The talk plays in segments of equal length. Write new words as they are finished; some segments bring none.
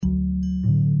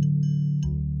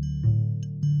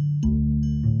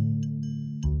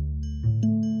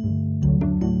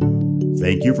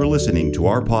Thank you for listening to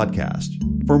our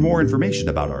podcast. For more information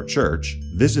about our church,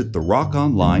 visit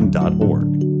therockonline.org.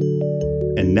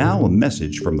 And now a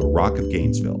message from the Rock of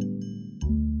Gainesville.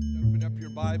 Open up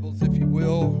your Bibles, if you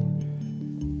will.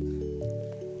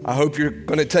 I hope you're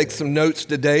going to take some notes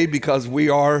today because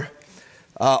we are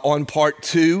on part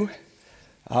 2.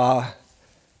 A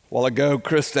while ago,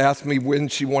 Chris asked me when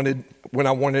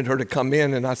I wanted her to come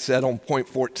in, and I said on point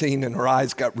 14, and her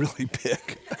eyes got really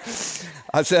big.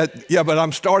 I said, yeah, but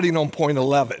I'm starting on point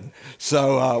 11.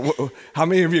 So how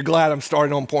many of you are glad I'm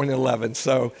starting on point 11?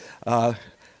 So I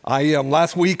am.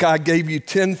 Last week, I gave you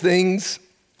 10 things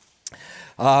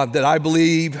that I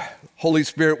believe Holy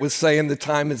Spirit was saying the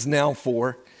time is now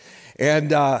for.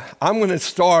 And I'm going to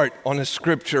start on a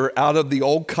scripture out of the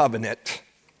Old Covenant,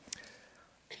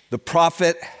 the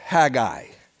prophet Haggai.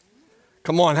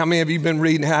 Come on, how many of you have been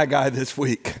reading Haggai this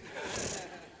week?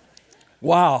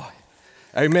 Wow.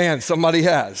 Amen. Somebody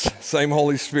has. Same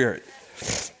Holy Spirit.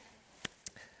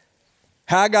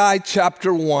 Haggai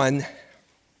chapter 1,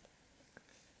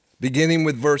 beginning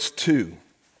with verse 2.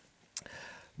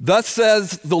 Thus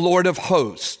says the Lord of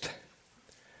hosts,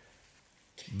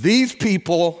 these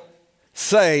people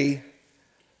say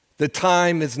the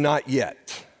time is not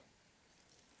yet.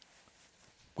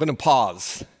 I'm going to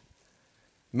pause.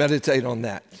 Meditate on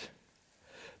that.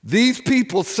 These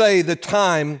people say the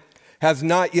time has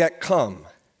not yet come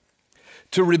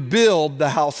to rebuild the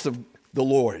house of the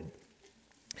Lord.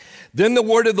 Then the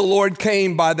word of the Lord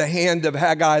came by the hand of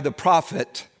Haggai the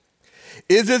prophet.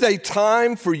 Is it a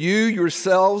time for you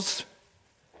yourselves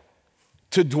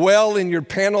to dwell in your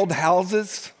paneled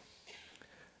houses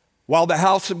while the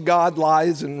house of God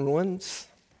lies in ruins?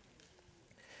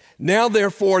 Now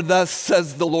therefore, thus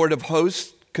says the Lord of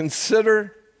hosts,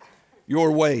 consider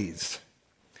your ways.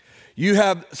 You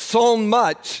have sown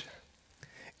much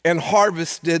and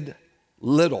harvested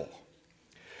little.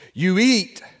 You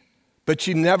eat, but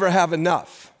you never have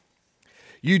enough.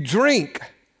 You drink,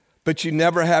 but you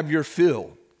never have your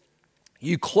fill.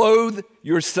 You clothe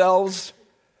yourselves,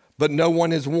 but no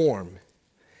one is warm.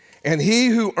 And he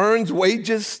who earns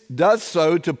wages does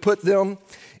so to put them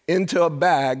into a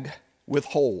bag with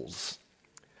holes.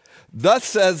 Thus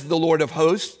says the Lord of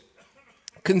hosts,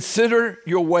 consider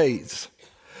your ways.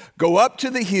 Go up to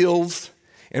the hills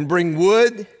and bring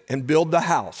wood and build the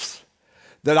house,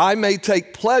 that I may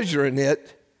take pleasure in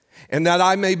it and that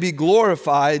I may be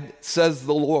glorified, says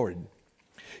the Lord.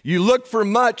 You looked for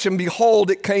much, and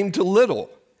behold, it came to little.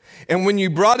 And when you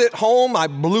brought it home, I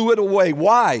blew it away.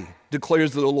 Why,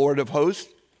 declares the Lord of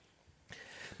hosts?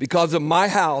 Because of my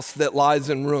house that lies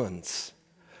in ruins,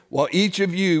 while each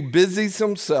of you busies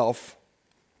himself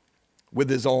with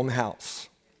his own house.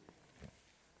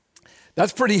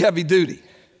 That's pretty heavy duty.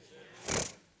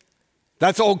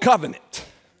 That's Old Covenant.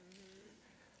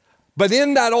 But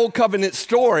in that Old Covenant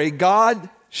story,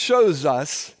 God shows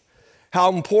us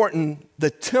how important the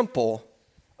temple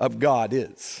of God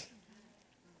is.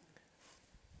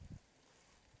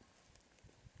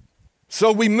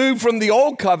 So we move from the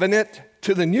Old Covenant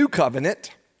to the New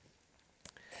Covenant.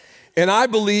 And I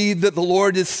believe that the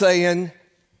Lord is saying,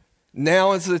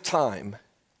 now is the time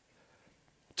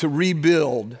to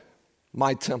rebuild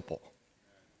my temple.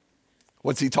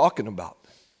 What's he talking about?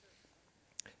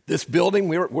 This building,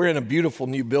 we're in a beautiful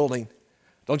new building.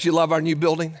 Don't you love our new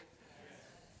building?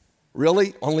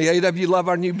 Really? Only 8 of you love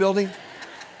our new building?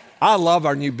 I love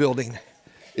our new building.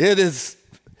 It is,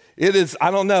 I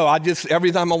don't know,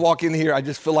 every time I walk in here, I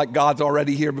just feel like God's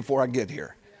already here before I get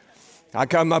here. I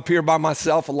come up here by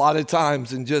myself a lot of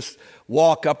times and just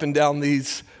walk up and down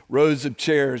these rows of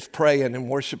chairs praying and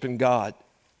worshiping God.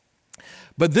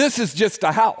 But this is just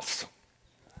a house.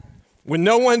 When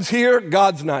no one's here,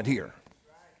 God's not here.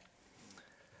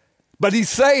 But he's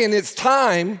saying it's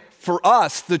time for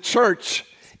us, the church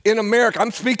in America.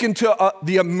 I'm speaking to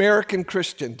the American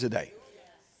Christian today.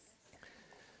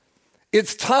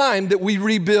 It's time that we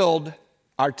rebuild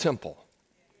our temple.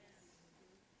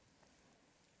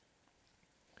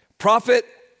 Prophet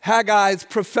Haggai's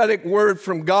prophetic word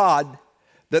from God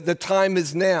that the time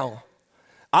is now,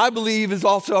 I believe is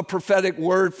also a prophetic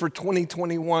word for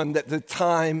 2021 that the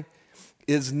time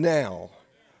is now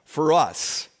for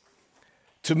us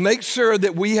to make sure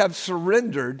that we have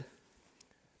surrendered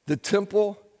the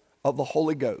temple of the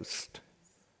Holy Ghost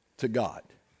to God.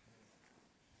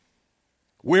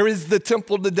 Where is the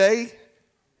temple today?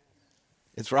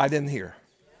 It's right in here.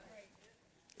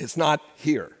 It's not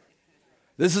here.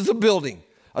 This is a building,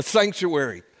 a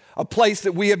sanctuary, a place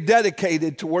that we have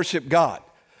dedicated to worship God.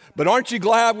 But aren't you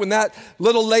glad when that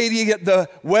little lady at the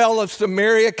well of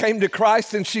Samaria came to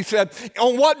Christ and she said,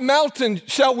 on what mountain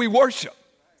shall we worship?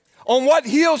 On what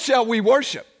hill shall we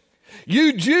worship?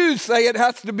 You Jews say it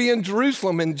has to be in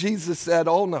Jerusalem. And Jesus said,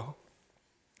 oh no.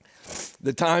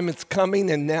 The time is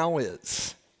coming and now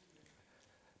is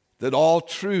that all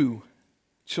true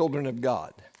children of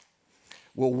God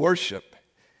will worship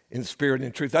in spirit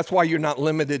and truth. That's why you're not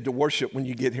limited to worship when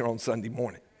you get here on Sunday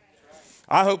morning.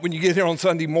 I hope when you get here on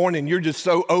Sunday morning, you're just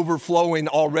so overflowing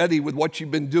already with what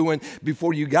you've been doing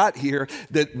before you got here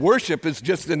that worship is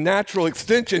just a natural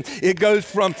extension. It goes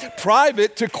from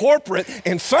private to corporate,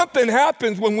 and something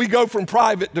happens when we go from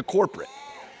private to corporate.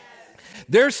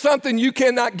 There's something you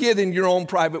cannot get in your own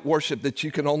private worship that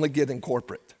you can only get in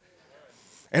corporate.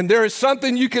 And there is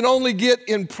something you can only get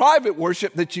in private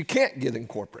worship that you can't get in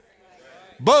corporate.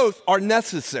 Both are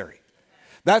necessary.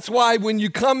 That's why when you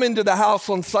come into the house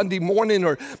on Sunday morning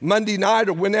or Monday night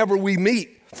or whenever we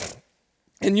meet,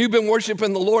 and you've been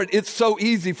worshiping the Lord, it's so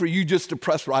easy for you just to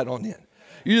press right on in.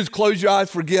 You just close your eyes,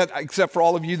 forget, except for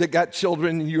all of you that got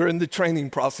children and you're in the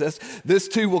training process. This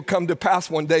too will come to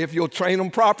pass one day if you'll train them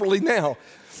properly now.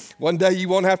 One day you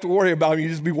won't have to worry about them. You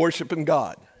just be worshiping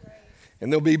God.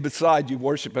 And they'll be beside you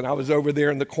worshiping. I was over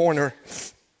there in the corner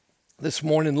this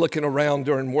morning looking around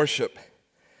during worship.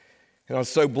 And I was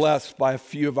so blessed by a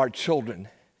few of our children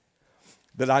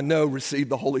that I know received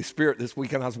the Holy Spirit this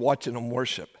week, and I was watching them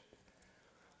worship.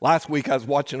 Last week I was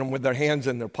watching them with their hands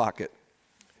in their pocket,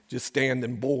 just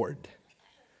standing bored.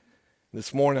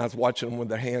 This morning I was watching them with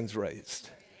their hands raised,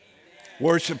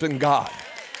 worshiping God.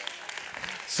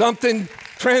 Something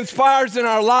transpires in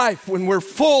our life when we're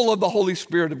full of the Holy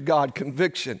Spirit of God,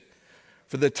 conviction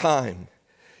for the time.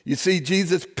 You see,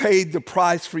 Jesus paid the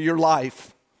price for your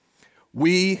life.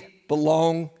 We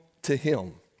belong to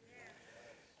him.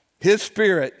 His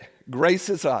Spirit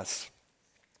graces us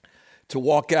to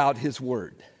walk out his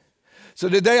word. So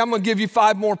today I'm going to give you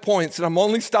 5 more points, and I'm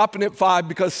only stopping at 5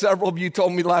 because several of you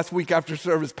told me last week after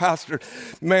service, Pastor,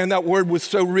 man, that word was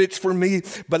so rich for me,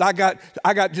 but I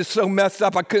got just so messed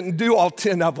up I couldn't do all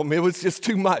 10 of them. It was just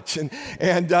too much.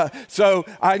 So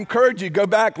I encourage you, go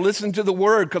back, listen to the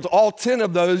word, because all 10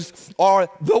 of those are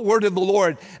the word of the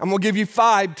Lord. I'm going to give you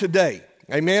 5 today.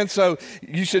 Amen. So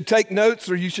you should take notes,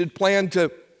 or you should plan to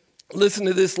listen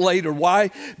to this later.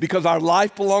 Why? Because our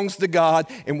life belongs to God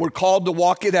and we're called to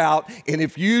walk it out. And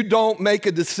if you don't make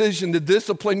a decision to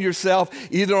discipline yourself,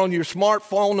 either on your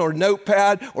smartphone or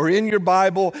notepad or in your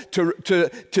Bible, to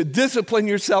discipline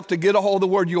yourself to get a hold of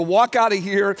the word, you'll walk out of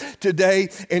here today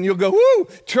and you'll go, woo,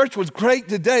 church was great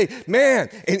today. Man.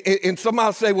 And somebody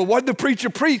will say, well, what did the preacher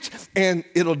preach? And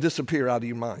it'll disappear out of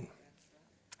your mind.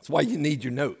 That's why you need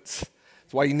your notes.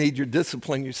 That's why you need your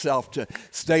discipline yourself to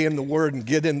stay in the Word and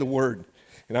get in the Word.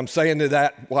 And I'm saying to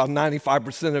that while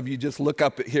 95% of you just look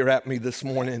up here at me this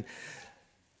morning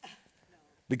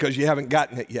because you haven't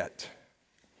gotten it yet.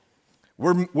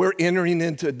 We're entering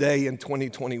into a day in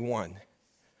 2021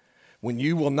 when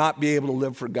you will not be able to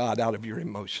live for God out of your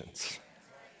emotions.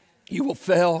 You will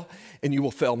fail, and you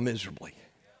will fail miserably.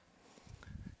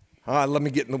 All right, let me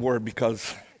get in the Word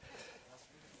because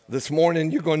this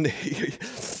morning I'm going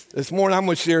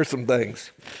to share some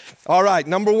things. All right,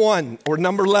 number 11,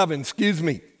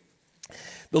 the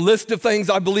list of things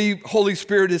I believe Holy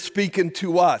Spirit is speaking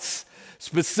to us,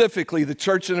 specifically the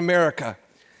church in America.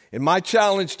 And my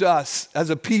challenge to us as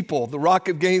a people, the Rock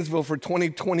of Gainesville for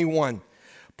 2021.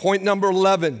 Point number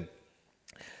 11,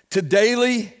 to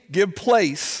daily give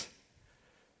place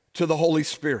to the Holy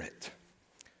Spirit.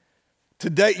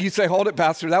 Today, you say, hold it,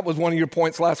 Pastor, that was one of your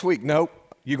points last week. Nope.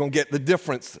 You're going to get the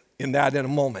difference in that in a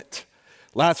moment.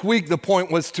 Last week, the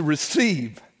point was to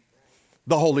receive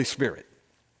the Holy Spirit.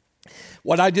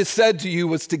 What I just said to you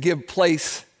was to give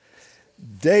place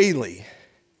daily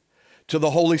to the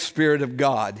Holy Spirit of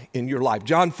God in your life.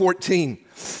 John 14,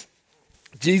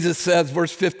 Jesus says,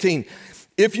 verse 15,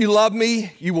 if you love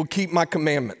me, you will keep my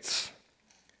commandments.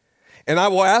 And I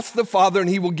will ask the Father, and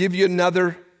he will give you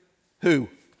another, who?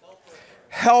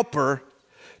 Helper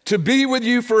to be with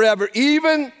you forever,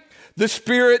 even the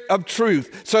Spirit of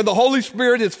truth. So the Holy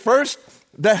Spirit is first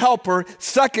the helper.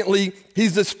 Secondly,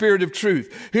 he's the Spirit of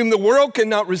truth, whom the world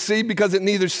cannot receive because it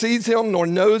neither sees him nor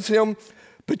knows him,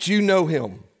 but you know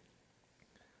him.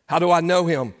 How do I know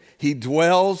him? He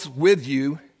dwells with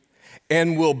you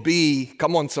and will be,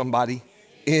 come on somebody,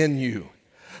 in you.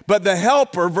 But the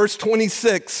helper, verse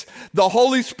 26, the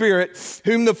Holy Spirit,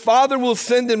 whom the Father will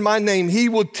send in my name, he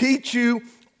will teach you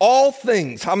all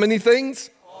things. How many things?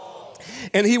 All.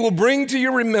 And he will bring to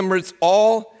your remembrance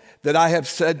all that I have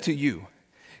said to you.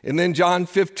 And then John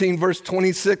 15, verse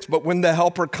 26, but when the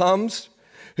helper comes,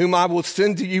 whom I will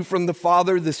send to you from the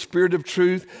Father, the Spirit of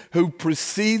truth, who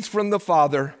proceeds from the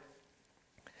Father,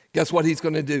 guess what he's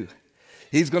going to do?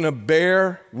 He's going to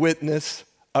bear witness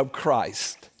of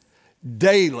Christ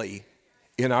daily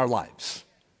in our lives.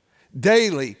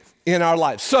 Daily in our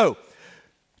lives. So,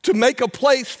 to make a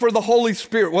place for the Holy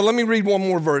Spirit. Well, let me read one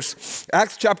more verse.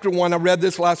 Acts chapter 1, I read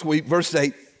this last week, verse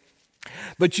 8.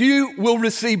 But you will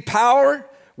receive power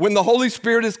when the Holy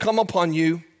Spirit has come upon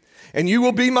you, and you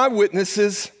will be my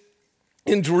witnesses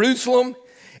in Jerusalem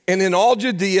and in all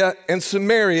Judea and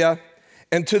Samaria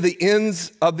and to the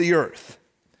ends of the earth.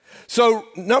 So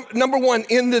number one,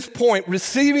 in this point,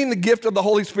 receiving the gift of the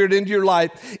Holy Spirit into your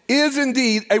life is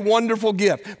indeed a wonderful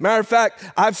gift. Matter of fact,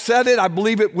 I've said it, I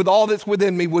believe it with all that's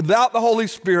within me. Without the Holy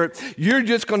Spirit, you're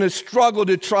just going to struggle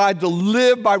to try to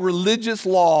live by religious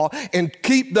law and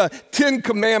keep the 10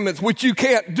 Commandments, which you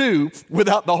can't do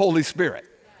without the Holy Spirit.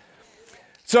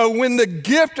 So when the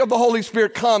gift of the Holy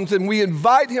Spirit comes and we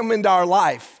invite him into our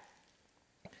life,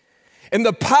 and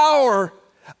the power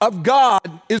of God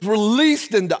is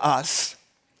released into us,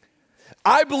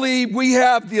 I believe we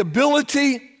have the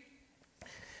ability,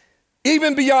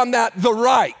 even beyond that, the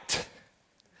right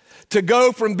to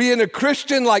go from being a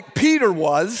Christian like Peter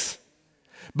was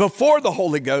before the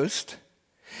Holy Ghost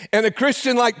and a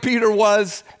Christian like Peter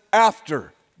was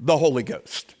after the Holy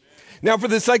Ghost. Now, for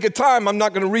the sake of time, I'm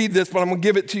not going to read this, but I'm going to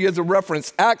give it to you as a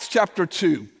reference. Acts chapter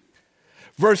 2,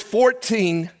 verse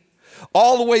 14,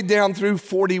 all the way down through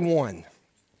 41.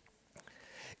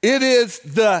 It is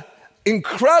the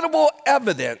incredible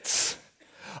evidence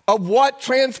of what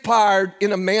transpired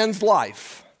in a man's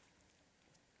life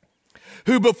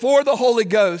who before the Holy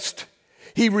Ghost,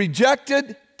 he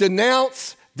rejected,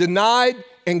 denounced, denied,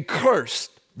 and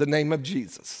cursed the name of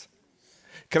Jesus.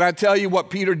 Can I tell you what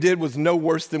Peter did was no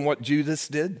worse than what Judas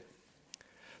did?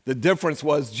 The difference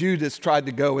was Judas tried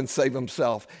to go and save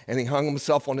himself, and he hung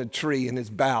himself on a tree and his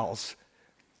bowels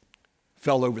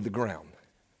fell over the ground.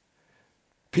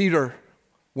 Peter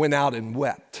went out and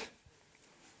wept.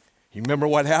 You remember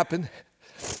what happened?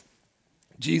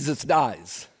 Jesus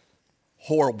dies.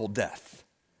 Horrible death.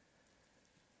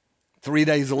 3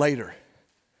 days later,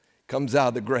 comes out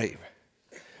of the grave.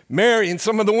 Mary and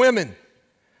some of the women,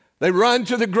 they run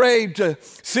to the grave to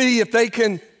see if they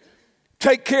can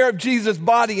take care of Jesus'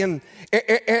 body, and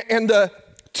the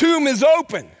tomb is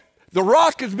open. The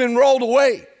rock has been rolled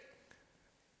away.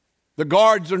 The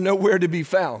guards are nowhere to be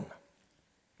found.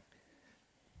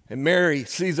 And Mary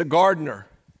sees a gardener,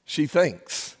 she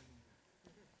thinks.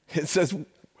 It says,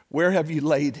 "Where have you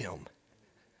laid him?"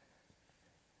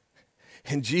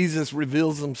 And Jesus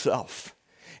reveals himself,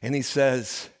 and he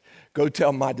says, "Go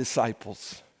tell my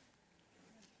disciples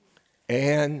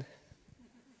and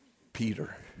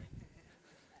Peter."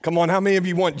 Come on, how many of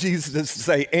you want Jesus to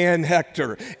say, "And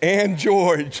Hector, and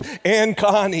George, and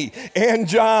Connie, and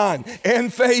John,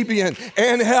 and Fabian,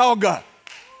 and Helga"?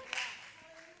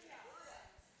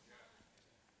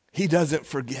 He doesn't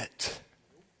forget.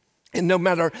 And no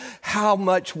matter how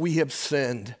much we have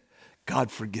sinned,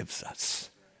 God forgives us.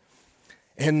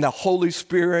 And the Holy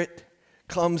Spirit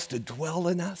comes to dwell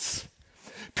in us.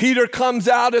 Peter comes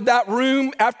out of that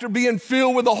room after being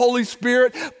filled with the Holy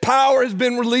Spirit. Power has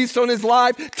been released on his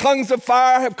life. Tongues of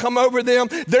fire have come over them.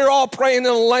 They're all praying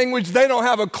in a language. They don't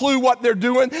have a clue what they're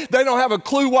doing. They don't have a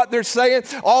clue what they're saying.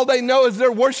 All they know is they're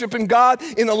worshiping God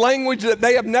in a language that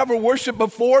they have never worshiped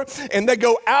before. And they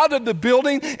go out of the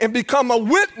building and become a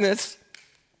witness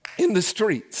in the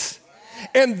streets.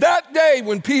 And that day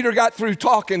when Peter got through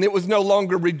talking, it was no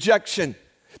longer rejection,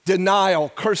 denial,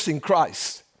 cursing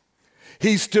Christ.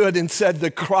 He stood and said,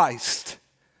 "The Christ,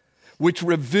 which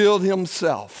revealed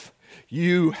himself,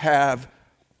 you have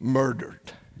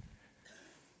murdered."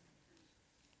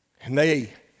 And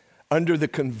they, under the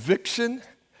conviction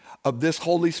of this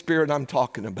Holy Spirit I'm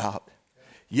talking about,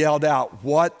 yelled out,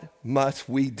 "What must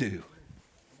we do?"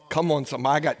 Come on,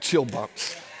 somebody, I got chill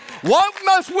bumps. What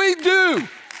must we do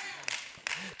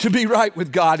to be right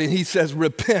with God? And he says,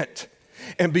 repent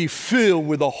and be filled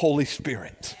with the Holy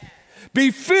Spirit. Be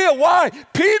filled. Why?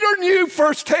 Peter knew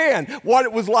firsthand what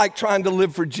it was like trying to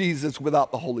live for Jesus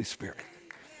without the Holy Spirit.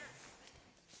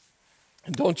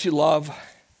 And don't you love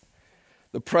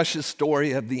the precious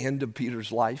story of the end of Peter's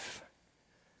life?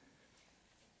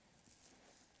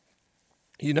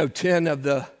 You know, 10 of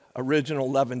the original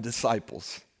 11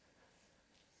 disciples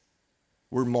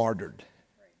were martyred,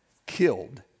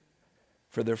 killed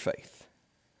for their faith.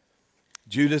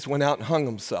 Judas went out and hung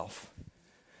himself.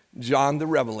 John the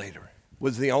Revelator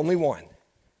was the only one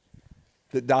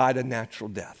that died a natural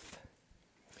death.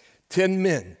 10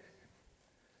 men,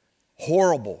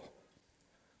 horrible,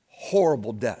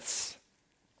 horrible deaths.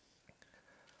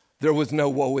 There was no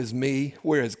woe is me,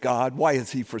 where is God? Why has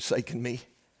he forsaken me?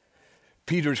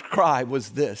 Peter's cry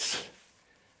was this: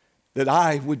 that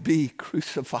I would be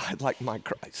crucified like my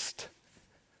Christ.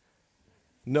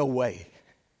 No way.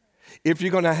 If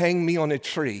you're going to hang me on a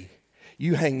tree,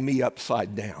 you hang me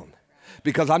upside down,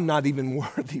 because I'm not even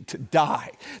worthy to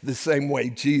die the same way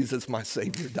Jesus, my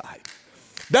Savior, died.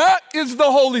 That is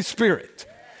the Holy Spirit.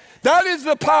 That is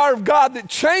the power of God that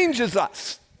changes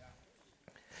us.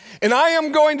 And I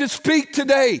am going to speak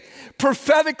today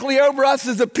prophetically over us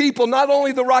as a people, not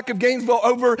only the Rock of Gainesville,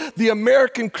 over the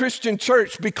American Christian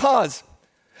church, because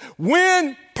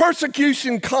when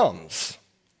persecution comes,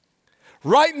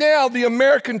 right now the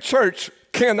American church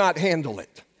cannot handle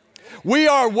it. We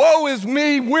are, woe is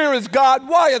me, where is God?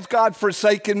 Why has God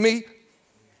forsaken me?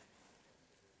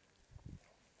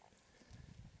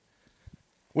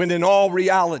 When in all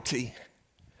reality,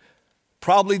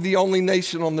 probably the only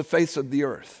nation on the face of the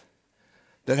earth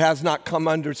that has not come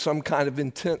under some kind of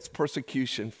intense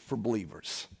persecution for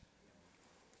believers.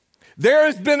 There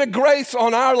has been a grace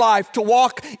on our life to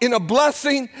walk in a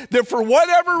blessing that for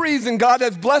whatever reason God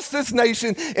has blessed this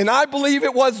nation, and I believe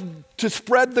it was to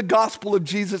spread the gospel of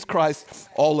Jesus Christ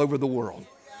all over the world.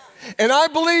 And I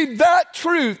believe that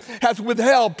truth has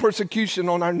withheld persecution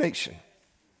on our nation.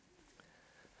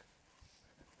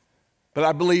 But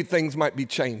I believe things might be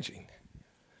changing.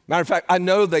 Matter of fact, I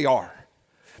know they are.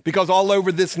 Because all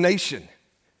over this nation,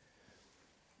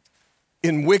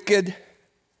 in wicked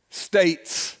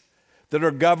states that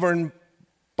are governed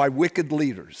by wicked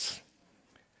leaders,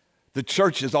 the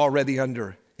church is already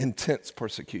under intense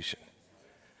persecution.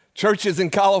 Churches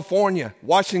in California,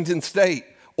 Washington State,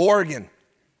 Oregon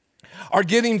are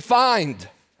getting fined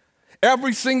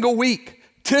every single week,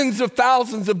 tens of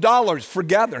thousands of dollars for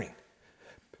gathering.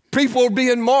 People are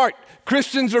being marked.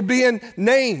 Christians are being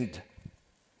named.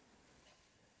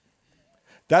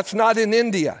 That's not in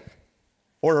India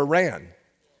or Iran.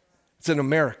 It's in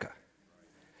America.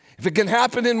 If it can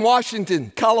happen in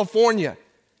Washington, California,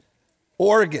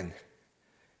 Oregon,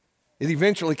 it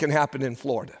eventually can happen in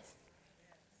Florida.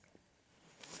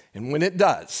 And when it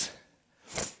does,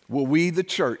 will we, the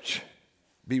church,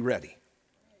 be ready?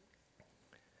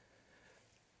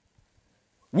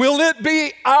 Will it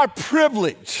be our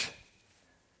privilege,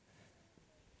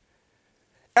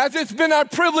 as it's been our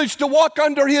privilege to walk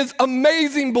under his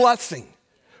amazing blessing,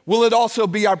 will it also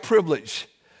be our privilege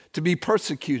to be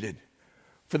persecuted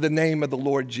for the name of the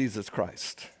Lord Jesus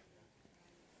Christ?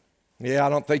 Yeah, I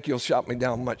don't think you'll shut me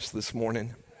down much this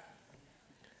morning,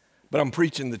 but I'm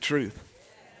preaching the truth.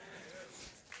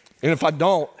 And if I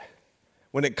don't,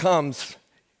 when it comes,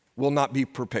 we'll not be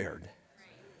prepared.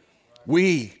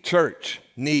 We, church,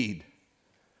 need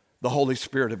the Holy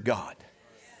Spirit of God.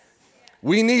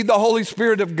 We need the Holy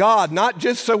Spirit of God, not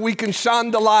just so we can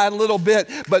chandelier a little bit,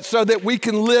 but so that we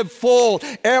can live full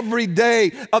every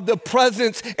day of the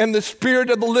presence and the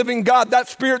Spirit of the living God, that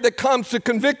Spirit that comes to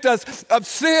convict us of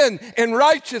sin and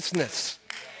righteousness.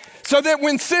 So that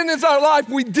when sin is our life,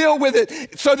 we deal with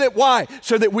it. So that why?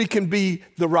 So that we can be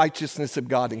the righteousness of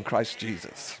God in Christ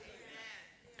Jesus.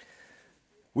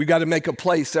 We got to make a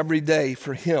place every day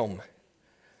for Him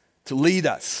to lead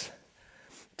us,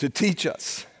 to teach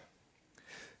us,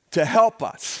 to help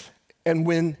us, and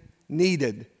when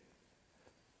needed,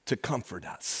 to comfort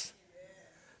us.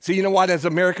 See, you know what? As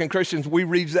American Christians, we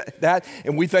read that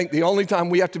and we think the only time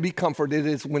we have to be comforted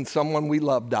is when someone we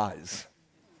love dies.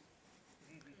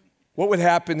 What would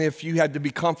happen if you had to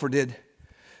be comforted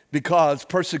because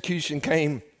persecution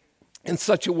came in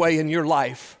such a way in your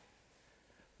life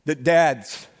that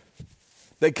dads,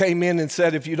 they came in and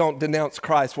said, if you don't denounce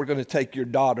Christ, we're going to take your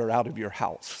daughter out of your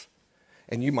house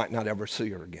and you might not ever see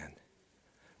her again.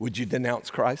 Would you denounce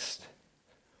Christ?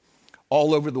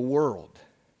 All over the world.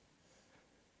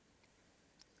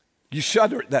 You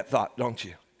shudder at that thought, don't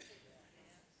you?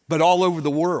 But all over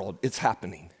the world, it's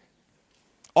happening.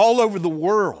 All over the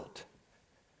world,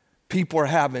 people are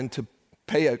having to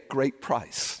pay a great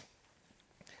price.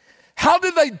 How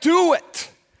do they do it?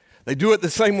 They do it the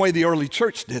same way the early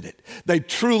church did it. They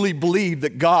truly believe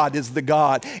that God is the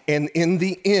God, and in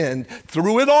the end,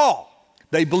 through it all,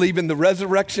 they believe in the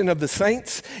resurrection of the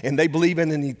saints, and they believe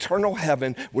in an eternal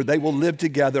heaven where they will live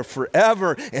together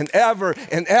forever and ever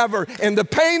and ever. And the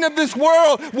pain of this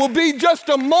world will be just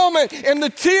a moment, and the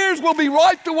tears will be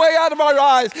wiped away out of our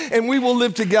eyes, and we will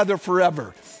live together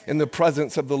forever in the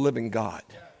presence of the living God.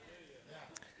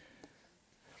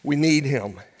 We need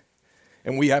Him,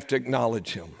 and we have to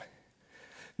acknowledge Him.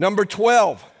 Number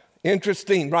 12,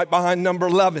 interesting, right behind number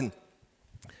 11,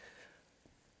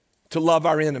 to love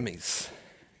our enemies.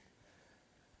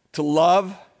 To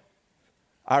love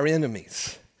our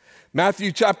enemies.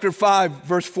 Matthew chapter 5,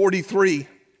 verse 43.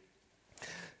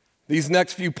 These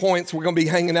next few points, we're going to be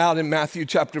hanging out in Matthew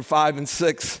chapter 5 and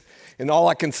 6. And all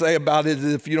I can say about it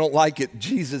is if you don't like it,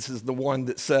 Jesus is the one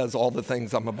that says all the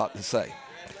things I'm about to say.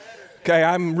 Okay,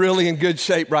 I'm really in good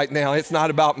shape right now. It's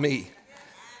not about me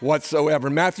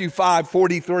whatsoever. Matthew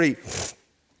 5:43.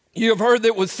 You have heard that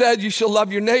it was said, you shall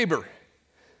love your neighbor,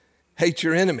 hate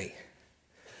your enemy.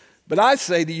 But I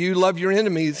say to you, love your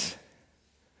enemies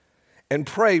and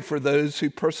pray for those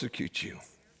who persecute you,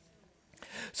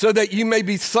 so that you may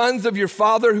be sons of your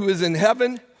Father who is in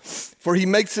heaven. For he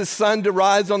makes his sun to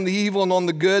rise on the evil and on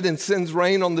the good, and sends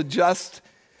rain on the just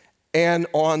and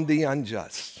on the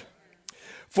unjust.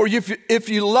 For if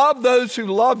you love those who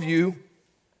love you,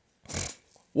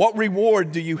 what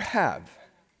reward do you have?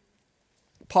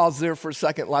 Pause there for a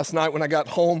second. Last night when I got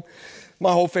home,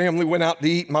 my whole family went out to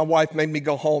eat. My wife made me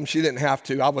go home. She didn't have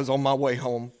to. I was on my way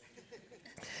home.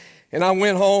 And I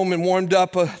went home and warmed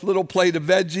up a little plate of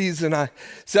veggies, and I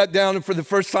sat down, and for the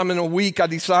first time in a week, I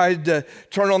decided to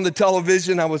turn on the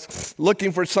television. I was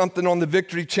looking for something on the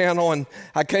Victory Channel, and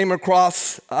I came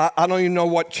across, I don't even know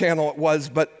what channel it was,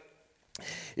 but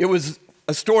it was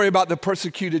a story about the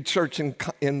persecuted church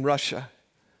in Russia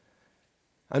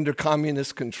under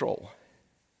communist control.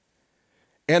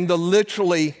 And the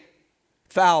literally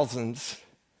thousands,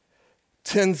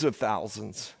 tens of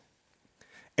thousands,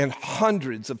 and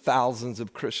hundreds of thousands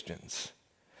of Christians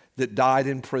that died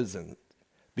in prison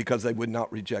because they would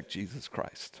not reject Jesus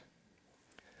Christ.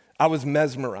 I was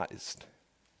mesmerized.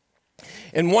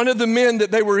 And one of the men that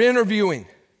they were interviewing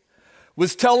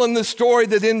was telling the story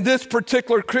that in this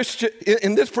particular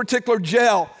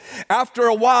jail, after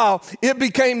a while, it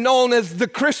became known as the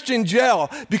Christian jail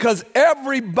because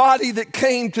everybody that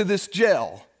came to this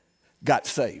jail got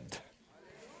saved.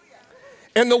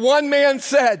 And the one man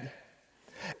said,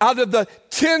 out of the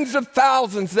tens of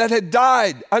thousands that had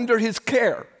died under his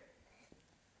care,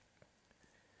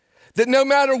 that no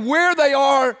matter where they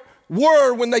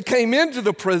were when they came into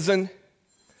the prison,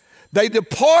 they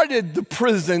departed the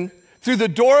prison through the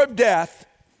door of death,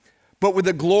 but with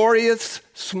a glorious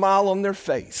smile on their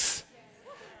face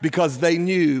because they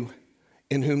knew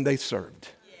in whom they served.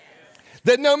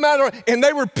 That no matter, and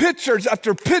they were pictures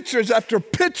after pictures after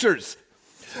pictures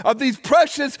of these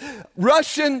precious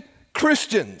Russian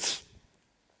Christians.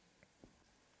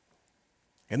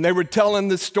 And they were telling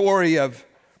the story of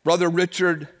Brother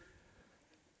Richard,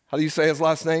 how do you say his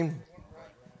last name?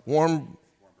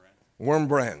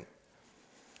 Wurmbrand.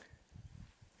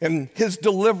 And his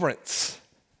deliverance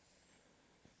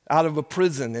out of a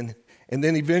prison, and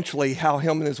then eventually how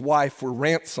him and his wife were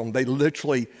ransomed. They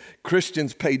literally,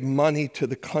 Christians paid money to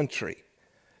the country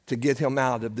to get him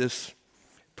out of this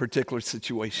particular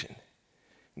situation.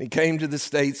 And he came to the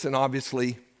States, and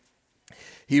obviously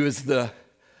he was the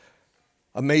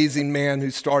amazing man who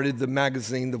started the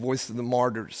magazine, The Voice of the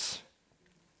Martyrs.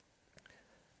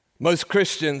 Most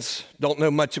Christians don't know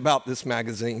much about this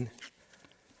magazine.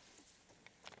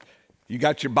 You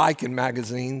got your biking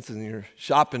magazines and your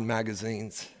shopping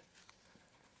magazines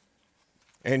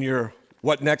and your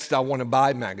What Next I Want to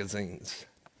Buy magazines.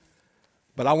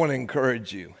 But I want to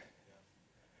encourage you.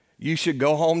 You should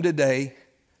go home today.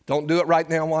 Don't do it right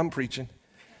now while I'm preaching.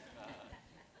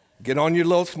 Get on your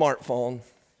little smartphone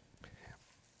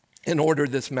and order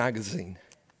this magazine.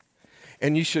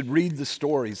 And you should read the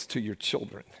stories to your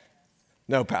children.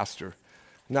 No, Pastor.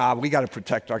 Nah, we got to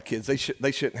protect our kids. They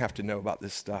shouldn't have to know about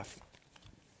this stuff.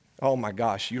 Oh my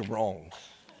gosh, you're wrong.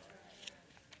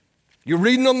 You're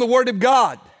reading them the Word of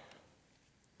God.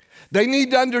 They need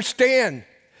to understand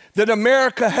that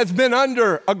America has been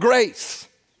under a grace.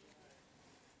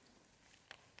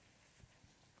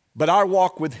 But our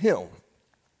walk with Him,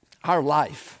 our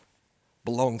life,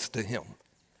 belongs to Him.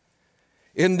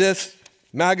 In this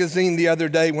magazine the other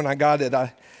day when I got it,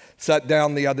 I sat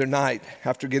down the other night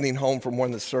after getting home from one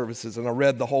of the services, and I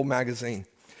read the whole magazine.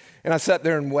 And I sat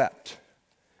there and wept.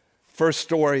 First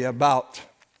story about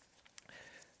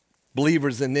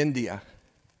believers in India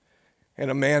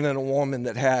and a man and a woman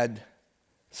that had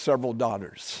several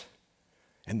daughters,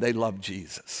 and they loved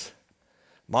Jesus.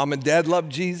 Mom and dad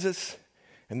loved Jesus,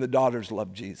 and the daughters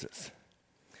loved Jesus.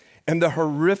 And the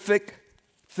horrific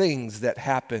things that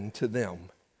happened to them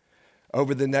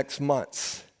over the next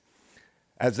months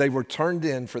as they were turned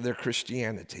in for their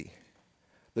Christianity.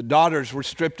 The daughters were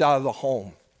stripped out of the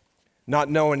home, not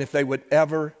knowing if they would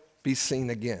ever be seen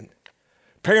again.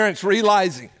 Parents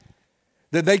realizing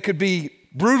that they could be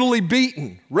brutally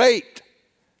beaten, raped,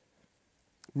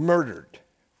 murdered.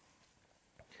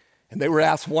 And they were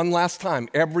asked one last time,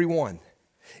 everyone,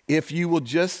 if you will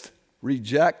just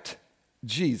reject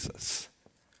Jesus,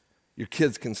 your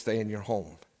kids can stay in your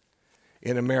home.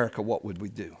 In America, what would we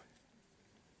do?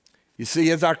 You see,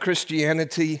 is our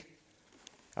Christianity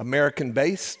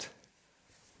American-based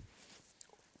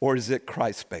or is it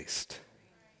Christ-based?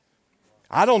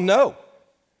 I don't know.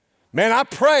 Man, I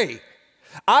pray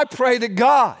to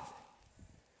God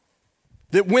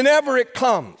that whenever it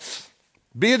comes,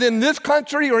 be it in this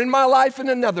country or in my life in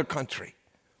another country,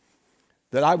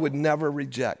 that I would never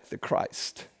reject the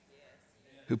Christ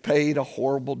who paid a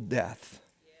horrible death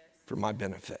for my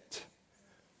benefit.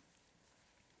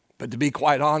 But to be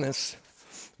quite honest,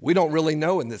 we don't really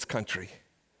know in this country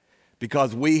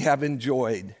because we have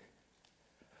enjoyed.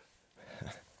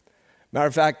 Matter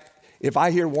of fact, if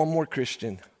I hear one more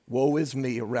Christian, woe is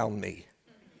me around me,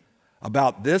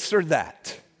 about this or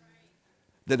that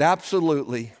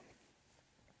absolutely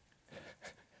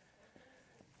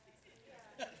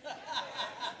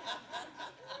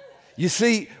you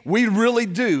see, we really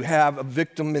do have a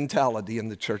victim mentality in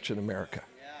the church in America.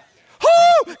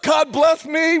 Oh, God bless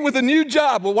me with a new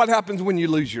job. Well, what happens when you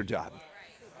lose your job?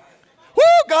 Woo,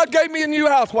 God gave me a new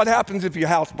house. What happens if your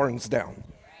house burns down?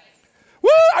 Woo,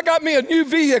 I got me a new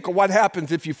vehicle. What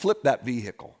happens if you flip that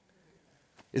vehicle?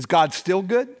 Is God still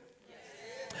good?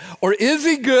 Or is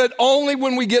he good only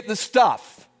when we get the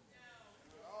stuff?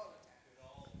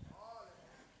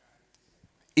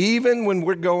 Even when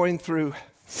we're going through,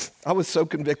 I was so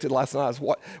convicted last night. I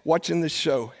was watching this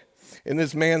show, and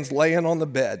this man's laying on the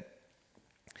bed.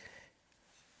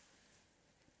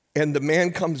 And the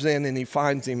man comes in, and he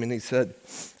finds him, and he said,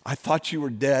 I thought you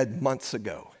were dead months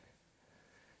ago.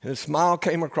 And a smile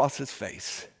came across his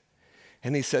face.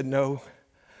 And he said, no,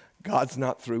 God's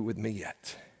not through with me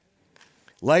yet.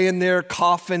 Laying there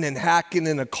coughing and hacking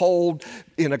in a cold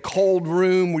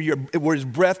room where his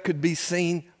breath could be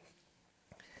seen.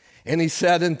 And he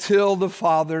said, until the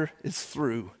Father is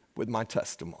through with my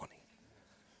testimony,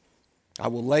 I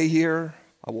will lay here,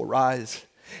 I will rise.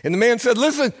 And the man said,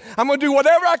 listen, I'm going to do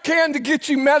whatever I can to get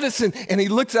you medicine. And he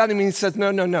looks at him and he says,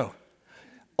 no.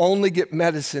 Only get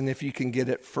medicine if you can get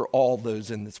it for all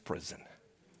those in this prison.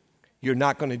 You're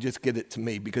not going to just get it to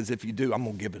me, because if you do, I'm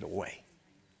going to give it away.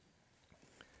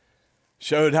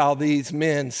 Showed how these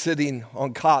men sitting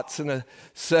on cots in a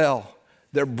cell,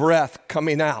 their breath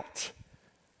coming out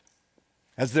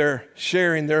as they're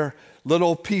sharing their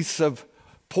little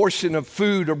portion of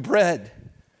food or bread.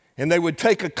 And they would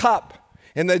take a cup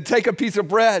and they'd take a piece of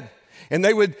bread, and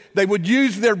they would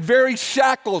use their very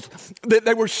shackles that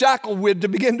they were shackled with to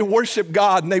begin to worship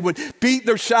God. And they would beat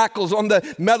their shackles on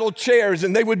the metal chairs,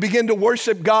 and they would begin to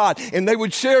worship God, and they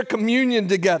would share communion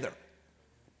together.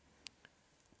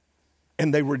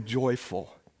 And they were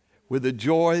joyful with a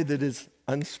joy that is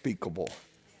unspeakable,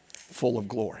 full of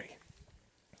glory.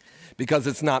 Because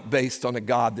it's not based on a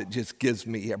God that just gives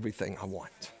me everything I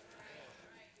want.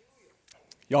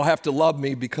 Y'all have to love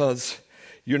me, because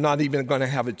you're not even going to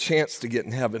have a chance to get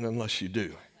in heaven unless you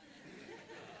do.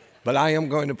 But I am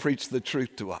going to preach the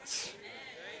truth to us.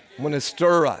 I'm going to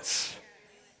stir us.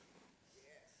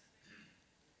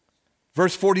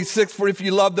 Verse 46, for if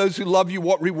you love those who love you,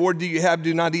 what reward do you have?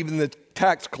 Do not even the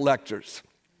tax collectors,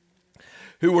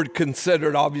 who were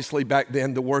considered, obviously back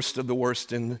then, the worst of the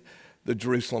worst in the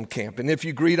Jerusalem camp. And if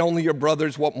you greet only your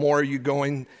brothers, what more are you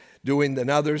doing than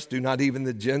others? Do not even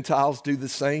the Gentiles do the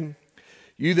same?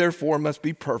 You therefore must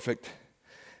be perfect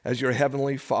as your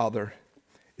heavenly Father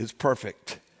is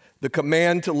perfect. The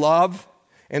command to love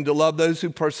and to love those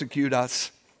who persecute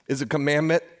us is a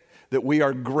commandment that we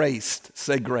are graced,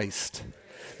 say graced,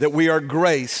 that we are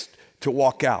graced to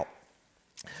walk out.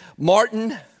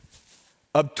 Martin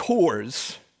of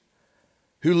Tours,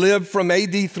 who lived from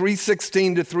AD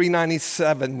 316 to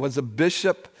 397, was a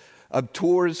bishop of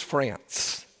Tours,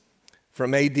 France,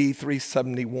 from AD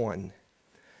 371.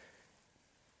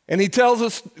 And he told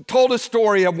a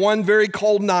story of one very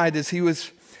cold night as he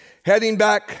was heading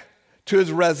back to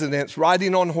his residence,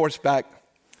 riding on horseback,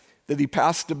 that he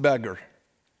passed a beggar.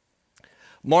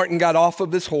 Martin got off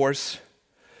of his horse,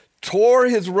 tore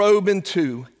his robe in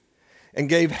two, and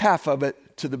gave half of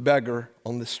it to the beggar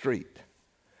on the street.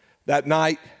 That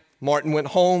night, Martin went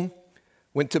home,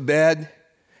 went to bed,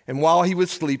 and while he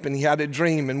was sleeping, he had a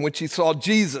dream in which he saw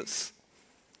Jesus.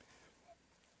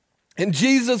 And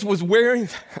Jesus was wearing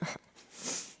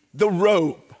the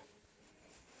robe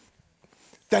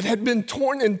that had been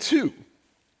torn in two,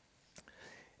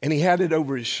 and he had it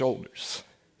over his shoulders.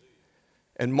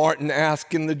 And Martin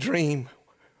asked in the dream,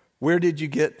 where did you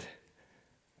get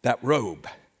that robe?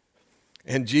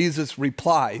 And Jesus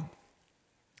replied,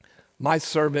 my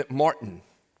servant Martin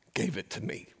gave it to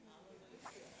me.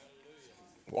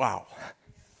 Wow.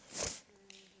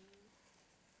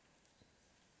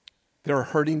 There are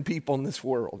hurting people in this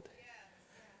world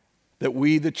that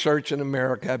we, the church in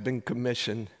America, have been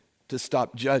commissioned to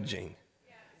stop judging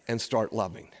and start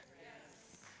loving.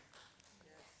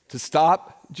 to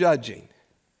stop judging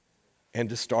and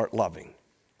to start loving.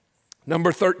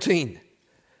 Number 13,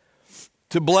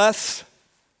 to bless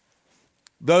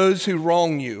those who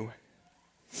wrong you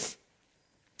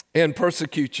and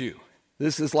persecute you.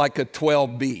 This is like a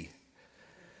 12B.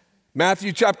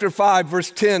 Matthew chapter 5,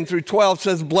 verse 10 through 12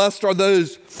 says, blessed are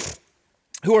those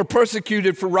who are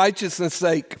persecuted for righteousness'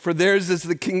 sake, for theirs is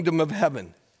the kingdom of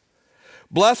heaven.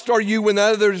 Blessed are you when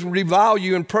others revile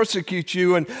you and persecute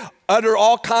you and utter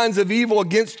all kinds of evil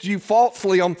against you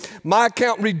falsely. On my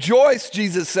account, rejoice,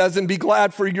 Jesus says, and be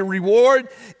glad, for your reward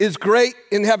is great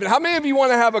in heaven. How many of you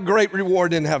want to have a great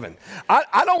reward in heaven?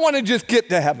 I don't want to just get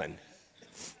to heaven.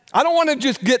 I don't want to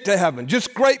just get to heaven, just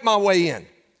scrape my way in.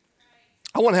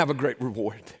 I want to have a great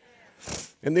reward.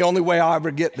 And the only way I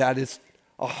ever get that is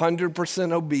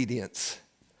 100% obedience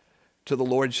to the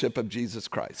lordship of Jesus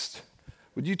Christ.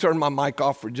 Would you turn my mic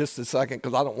off for just a second,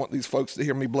 because I don't want these folks to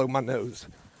hear me blow my nose.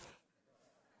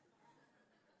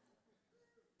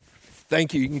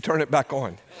 Thank you. You can turn it back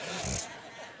on.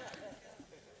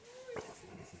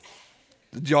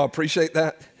 Did y'all appreciate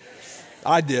that?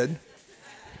 I did.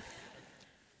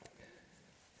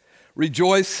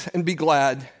 Rejoice and be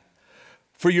glad,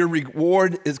 for your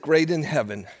reward is great in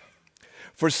heaven.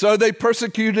 For so they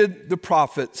persecuted the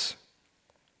prophets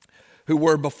who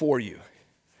were before you.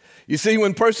 You see,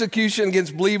 when persecution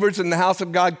against believers in the house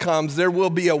of God comes, there will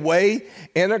be a way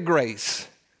and a grace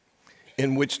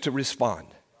in which to respond.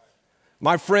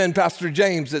 My friend, Pastor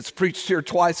James, that's preached here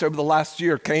twice over the last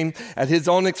year, came at his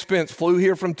own expense, flew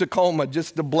here from Tacoma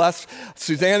just to bless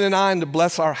Suzanne and I and to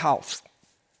bless our house.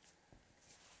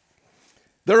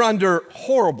 They're under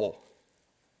horrible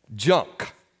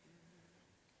junk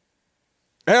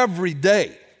every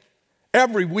day,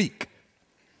 every week.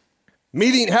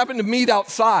 Having to meet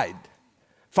outside,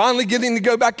 finally getting to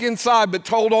go back inside, but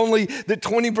told only that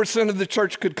 20% of the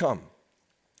church could come,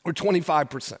 or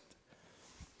 25%.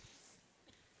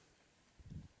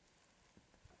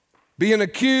 Being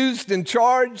accused and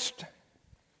charged,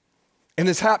 and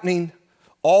it's happening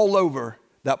all over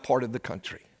that part of the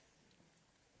country.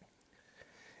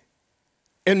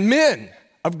 And men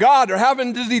of God are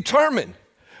having to determine,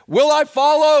 will I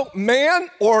follow man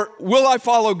or will I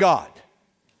follow God?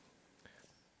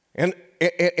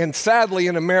 And sadly,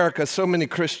 in America, so many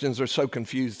Christians are so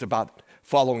confused about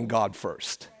following God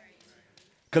first,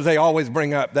 because they always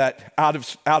bring up that out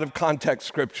of context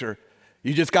scripture.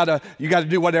 You got to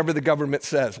do whatever the government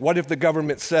says. What if the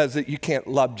government says that you can't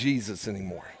love Jesus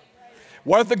anymore?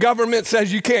 What if the government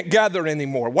says you can't gather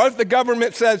anymore? What if the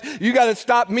government says you got to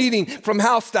stop meeting from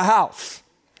house to house?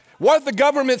 What if the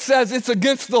government says it's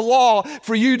against the law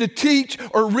for you to teach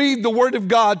or read the Word of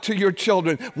God to your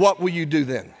children? What will you do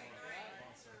then?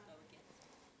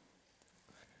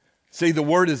 See, the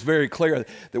Word is very clear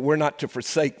that we're not to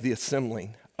forsake the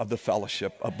assembling of the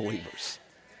fellowship of believers.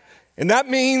 And that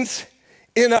means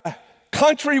in a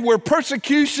country where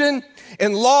persecution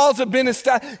and laws have been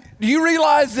established, do you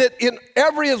realize that in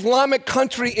every Islamic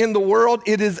country in the world,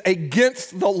 it is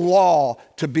against the law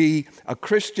to be a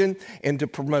Christian and to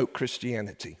promote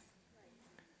Christianity?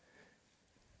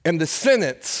 And the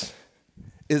sentence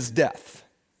is death.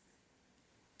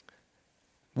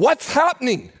 What's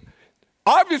happening?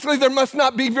 Obviously, there must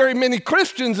not be very many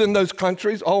Christians in those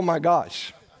countries. Oh my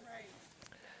gosh.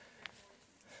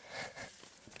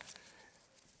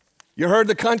 You heard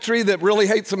the country that really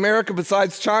hates America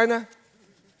besides China?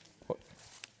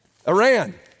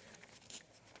 Iran.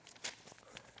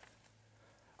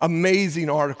 Amazing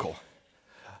article.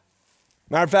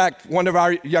 Matter of fact, one of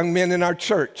our young men in our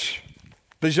church,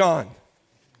 Bajan,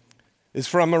 is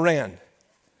from Iran.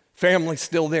 Family's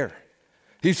still there.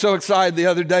 He's so excited the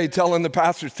other day telling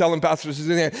Pastor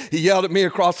Suzanne, he yelled at me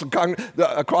across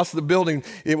the building.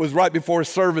 It was right before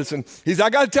service. And he said,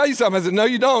 I got to tell you something. I said, no,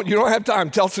 you don't. You don't have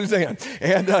time. Tell Suzanne.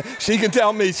 And she can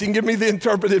tell me. She can give me the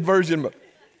interpreted version.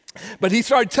 But he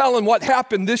started telling what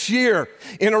happened this year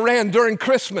in Iran during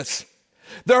Christmas.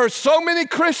 There are so many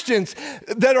Christians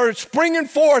that are springing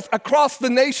forth across the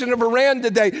nation of Iran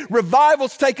today.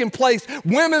 Revivals taking place.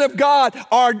 Women of God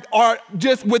are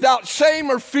just without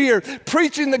shame or fear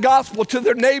preaching the gospel to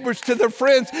their neighbors, to their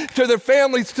friends, to their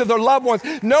families, to their loved ones,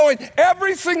 knowing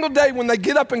every single day when they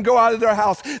get up and go out of their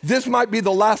house, this might be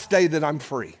the last day that I'm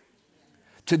free.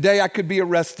 Today I could be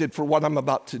arrested for what I'm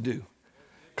about to do.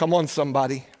 Come on,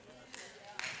 somebody.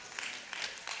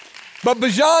 But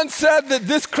Bajan said that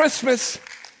this Christmas,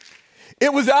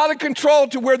 it was out of control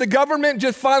to where the government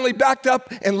just finally backed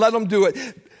up and let them do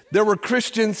it. There were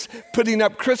Christians putting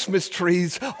up Christmas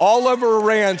trees all over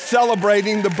Iran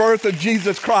celebrating the birth of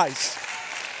Jesus Christ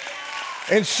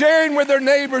and sharing with their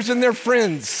neighbors and their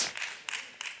friends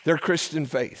their Christian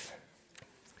faith,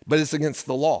 but it's against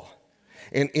the law.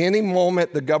 In any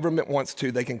moment the government wants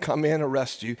to, they can come in,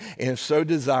 arrest you, and if so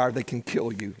desire, they can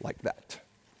kill you like that.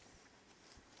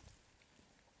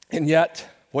 And yet,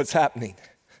 what's happening?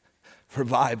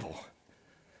 Revival.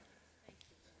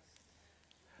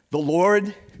 The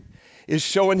Lord is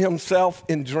showing himself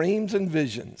in dreams and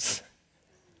visions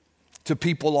to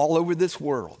people all over this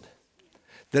world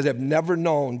that have never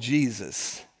known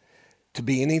Jesus to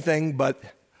be anything but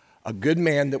a good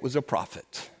man that was a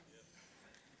prophet.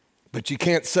 But you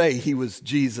can't say he was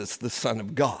Jesus, the Son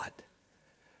of God,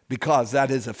 because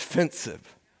that is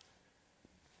offensive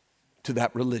to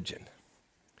that religion.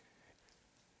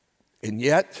 And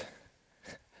yet,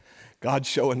 God's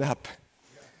showing up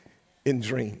in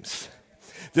dreams.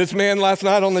 This man last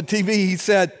night on the TV,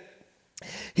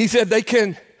 he said they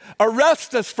can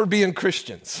arrest us for being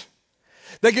Christians.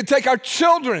 They can take our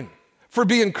children for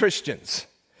being Christians.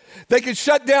 They can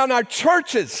shut down our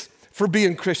churches for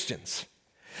being Christians.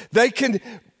 They can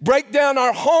break down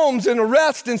our homes and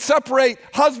arrest and separate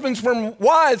husbands from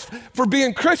wives for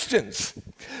being Christians.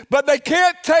 But they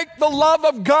can't take the love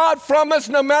of God from us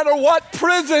no matter what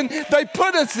prison they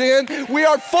put us in. We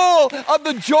are full of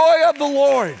the joy of the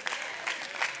Lord,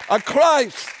 a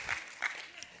Christ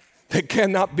that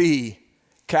cannot be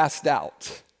cast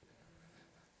out.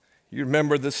 You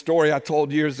remember the story I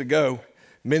told years ago.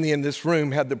 Many in this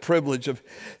room had the privilege of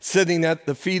sitting at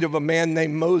the feet of a man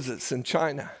named Moses in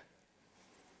China.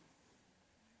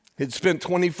 He'd spent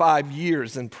 25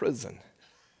 years in prison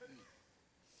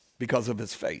because of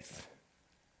his faith.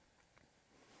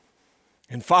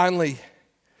 And finally,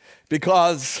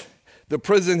 because the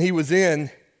prison he was in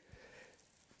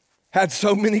had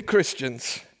so many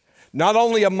Christians, not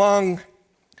only among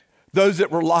those that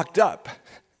were locked up,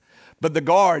 but the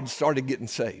guards started getting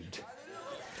saved.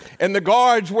 And the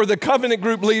guards were the covenant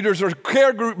group leaders or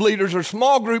care group leaders or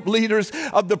small group leaders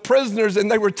of the prisoners,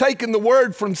 and they were taking the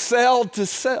word from cell to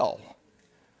cell,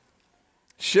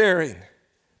 sharing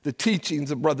the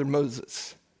teachings of Brother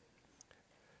Moses,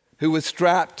 who was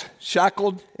strapped,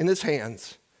 shackled in his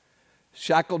hands,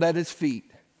 shackled at his feet,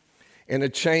 and a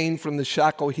chain from the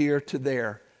shackle here to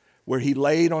there, where he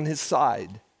laid on his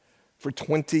side for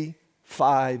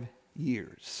 25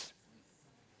 years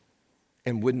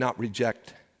and would not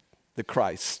reject the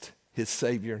Christ, his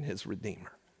Savior and his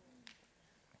Redeemer.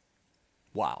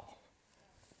 Wow.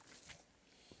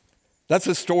 That's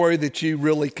a story that you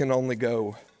really can only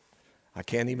go, I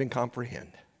can't even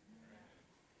comprehend.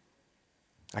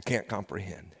 I can't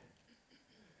comprehend.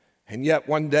 And yet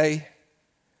one day,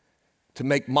 to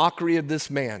make mockery of this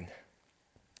man,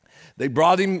 they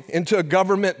brought him into a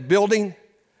government building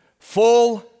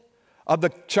full of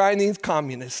the Chinese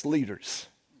communist leaders.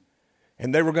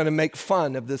 And they were going to make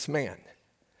fun of this man.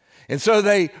 And so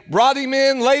they brought him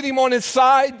in, laid him on his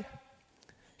side,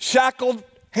 shackled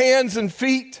hands and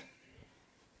feet.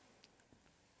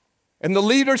 And the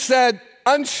leader said,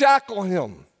 unshackle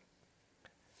him.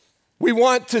 We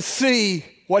want to see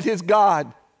what his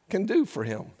God can do for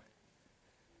him.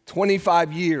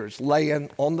 25 years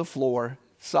laying on the floor,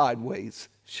 sideways,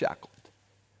 shackled.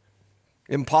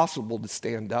 Impossible to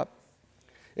stand up.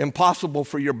 Impossible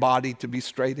for your body to be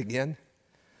straight again.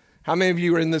 How many of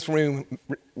you are in this room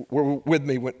were with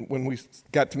me when we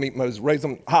got to meet Moses? Raise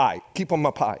them high. Keep them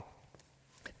up high.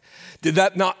 Did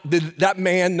that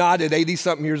man not at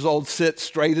 80-something years old sit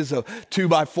straight as a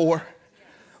 2x4?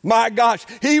 My gosh,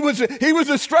 he was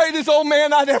the straightest old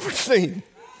man I'd ever seen.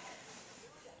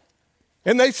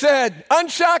 And they said,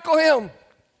 unshackle him.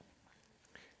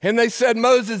 And they said,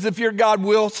 Moses, if your God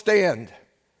will, stand.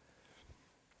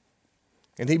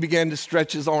 And he began to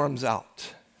stretch his arms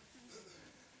out.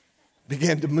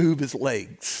 Began to move his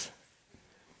legs.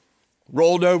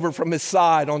 Rolled over from his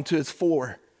side onto his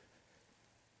floor.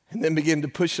 And then began to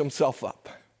push himself up.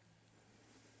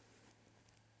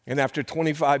 And after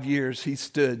 25 years, he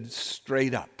stood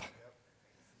straight up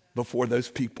before those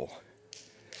people.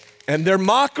 And their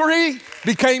mockery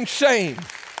became shame.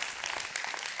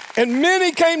 And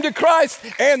many came to Christ,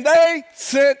 and they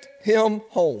sent him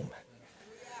home.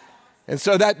 And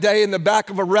so that day in the back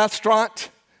of a restaurant,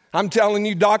 I'm telling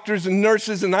you, doctors and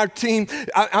nurses and our team,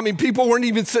 I mean, people weren't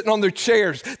even sitting on their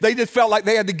chairs. They just felt like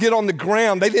they had to get on the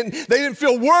ground. They didn't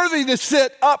feel worthy to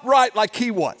sit upright like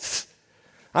he was.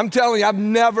 I'm telling you, I've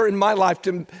never in my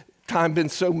lifetime been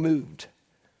so moved.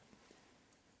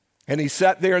 And he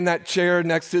sat there in that chair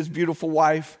next to his beautiful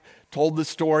wife, told the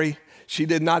story. She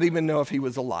did not even know if he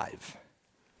was alive.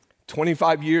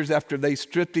 25 years after they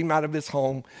stripped him out of his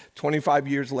home, 25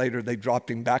 years later, they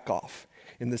dropped him back off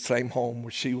in the same home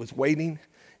where she was waiting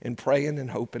and praying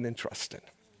and hoping and trusting.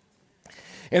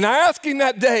 And I asked him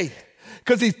that day,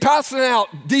 because he's passing out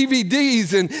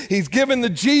DVDs and he's giving the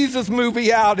Jesus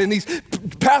movie out and he's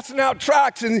passing out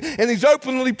tracts and he's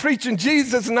openly preaching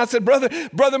Jesus. And I said,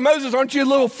 Brother Moses, aren't you a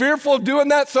little fearful of doing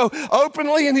that so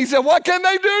openly? And he said, what can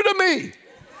they do to me?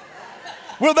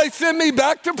 Will they send me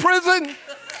back to prison?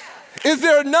 Is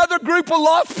there another group of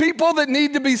lost people that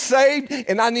need to be saved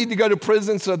and I need to go to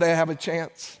prison so they have a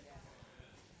chance?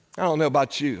 I don't know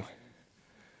about you.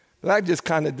 That just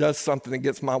kind of does something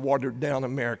against my watered down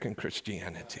American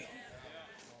Christianity.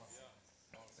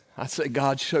 I say,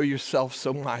 God, show yourself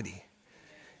so mighty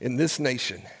in this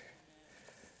nation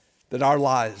that our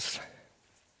lives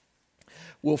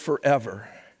will forever,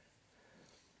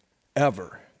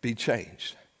 ever be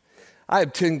changed. I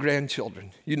have 10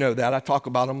 grandchildren. You know that. I talk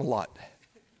about them a lot.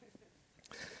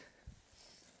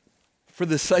 For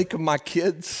the sake of my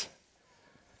kids,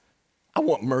 I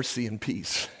want mercy and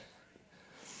peace.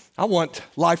 I want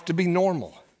life to be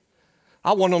normal.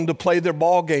 I want them to play their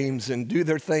ball games and do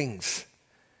their things.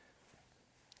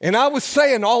 And I was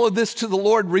saying all of this to the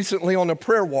Lord recently on a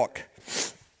prayer walk.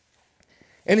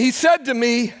 And he said to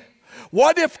me,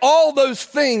 what if all those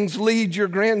things lead your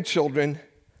grandchildren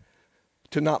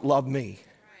to not love me?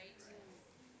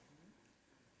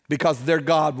 Because their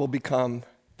God will become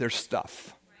their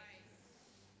stuff,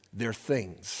 their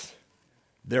things,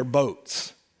 their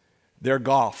boats, their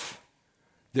golf,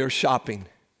 their shopping,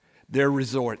 their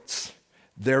resorts,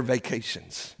 their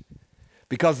vacations.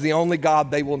 Because the only God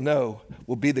they will know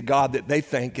will be the God that they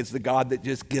think is the God that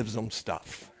just gives them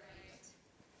stuff.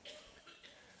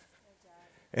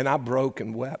 And I broke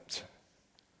and wept.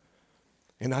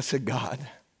 And I said, God,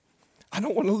 I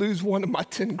don't want to lose one of my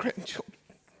 10 grandchildren.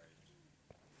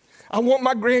 I want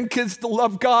my grandkids to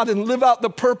love God and live out the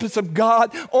purpose of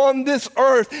God on this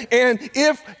earth. And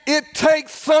if it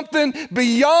takes something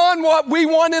beyond what we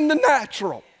want in the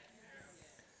natural,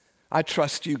 I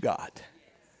trust you, God.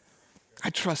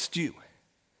 I trust you.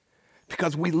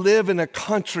 Because we live in a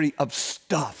country of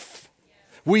stuff.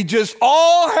 We just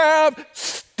all have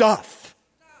stuff.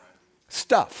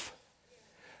 Stuff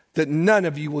that none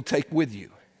of you will take with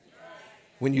you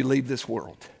when you leave this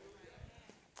world.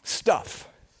 Stuff.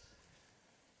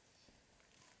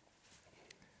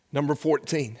 Number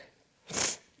 14.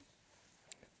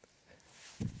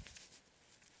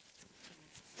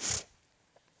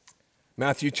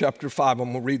 Matthew chapter 5.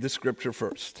 I'm going to read the scripture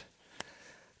first.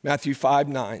 Matthew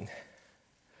 5:9.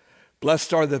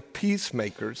 Blessed are the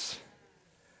peacemakers,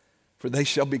 for they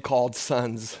shall be called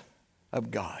sons of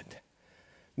God.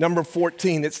 Number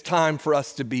 14, it's time for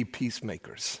us to be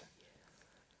peacemakers.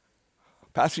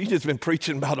 Pastor, you just been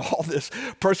preaching about all this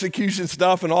persecution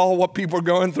stuff and all what people are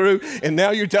going through, and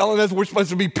now you're telling us we're supposed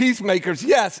to be peacemakers.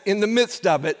 Yes, in the midst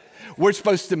of it, we're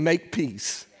supposed to make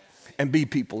peace and be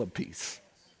people of peace.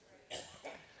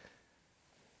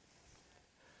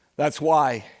 That's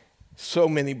why so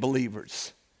many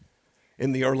believers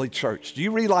in the early church. Do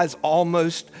you realize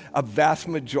almost a vast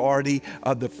majority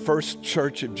of the first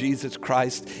church of Jesus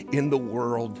Christ in the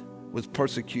world was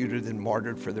persecuted and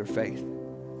martyred for their faith?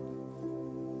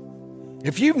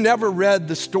 If you've never read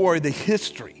the story, the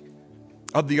history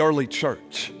of the early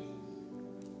church,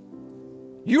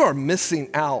 you are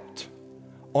missing out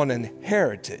on an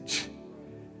heritage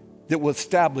that will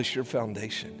establish your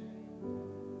foundation.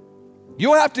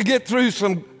 You'll have to get through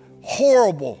some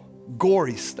horrible,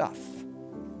 gory stuff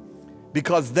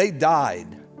because they died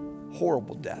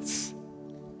horrible deaths.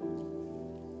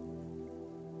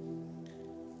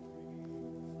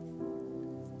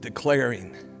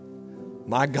 Declaring,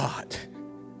 my God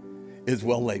is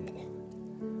well able.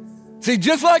 See,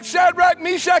 just like Shadrach,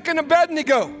 Meshach, and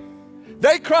Abednego,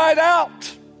 they cried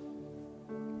out,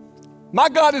 my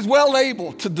God is well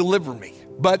able to deliver me.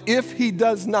 But if he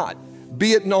does not,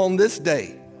 be it known this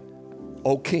day,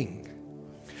 O King,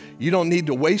 you don't need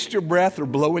to waste your breath or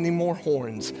blow any more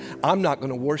horns. I'm not going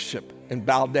to worship and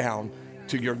bow down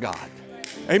to your God.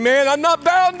 Amen. I'm not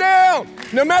bowing down,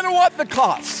 no matter what the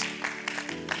cost.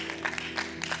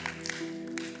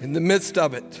 In the midst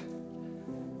of it,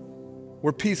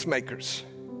 we're peacemakers.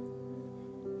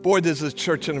 Boy, does the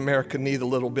church in America need a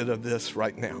little bit of this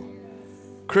right now.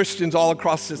 Christians all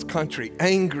across this country,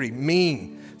 angry,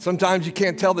 mean. Sometimes you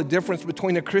can't tell the difference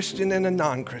between a Christian and a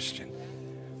non-Christian.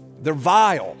 They're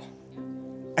vile,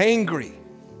 angry,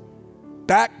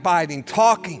 backbiting,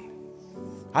 talking.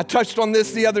 I touched on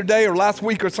this the other day or last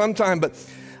week or sometime, but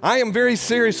I am very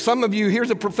serious. Some of you,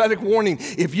 here's a prophetic warning.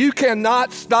 If you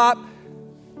cannot stop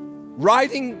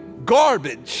writing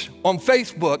garbage on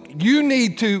Facebook, you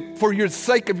need to, for your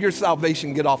sake of your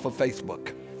salvation, get off of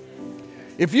Facebook.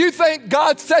 If you think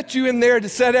God set you in there to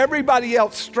set everybody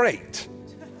else straight,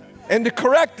 and to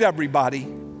correct everybody,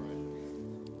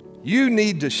 you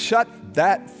need to shut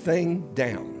that thing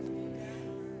down.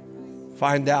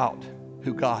 Find out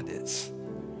who God is.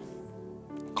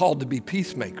 Called to be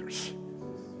peacemakers.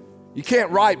 You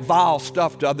can't write vile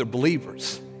stuff to other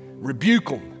believers. Rebuke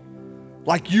them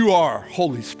like you are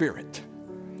Holy Spirit.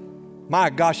 My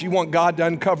gosh, you want God to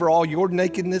uncover all your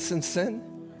nakedness and sin?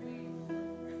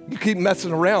 You keep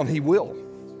messing around, He will.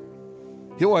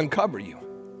 He'll uncover you.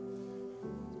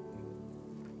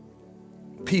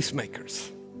 Peacemakers.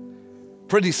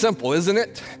 Pretty simple, isn't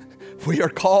it? We are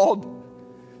called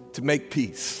to make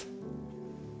peace.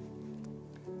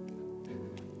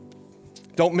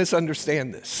 Don't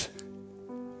misunderstand this.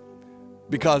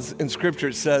 Because in Scripture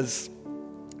it says,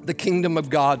 the kingdom of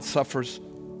God suffers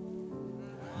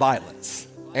violence.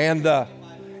 And the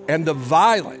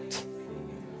violent.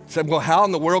 Said, well, how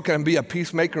in the world can I be a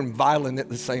peacemaker and violent at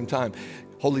the same time?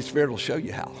 Holy Spirit will show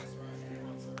you how.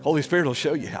 Holy Spirit will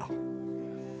show you how.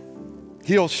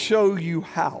 He'll show you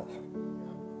how.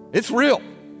 It's real.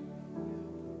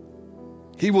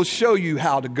 He will show you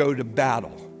how to go to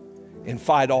battle and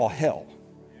fight all hell.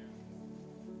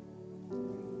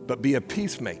 But be a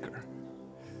peacemaker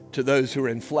to those who are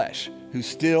in flesh, who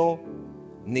still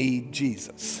need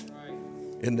Jesus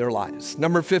in their lives.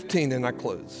 Number 15, and I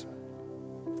close.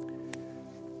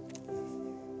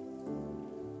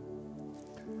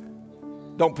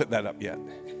 Don't put that up yet.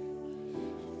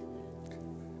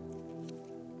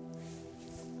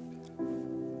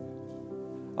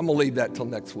 I'm going to leave that till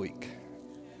next week.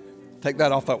 Take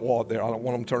that off that wall there. I don't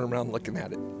want them turning around looking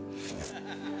at it.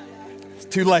 It's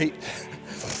too late.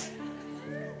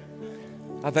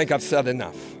 I think I've said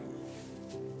enough.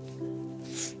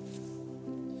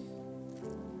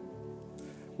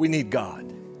 We need God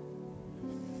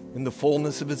in the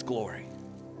fullness of His glory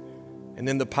and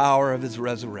in the power of His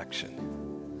resurrection.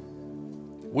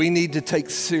 We need to take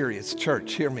serious,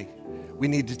 church, hear me. We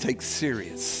need to take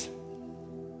serious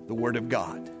the Word of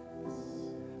God.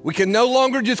 We can no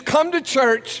longer just come to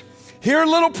church, hear a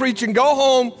little preaching, go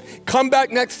home, come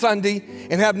back next Sunday,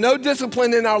 and have no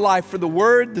discipline in our life for the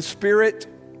Word, the Spirit,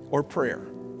 or prayer.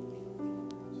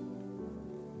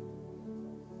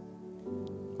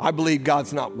 I believe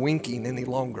God's not winking any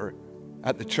longer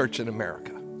at the church in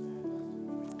America.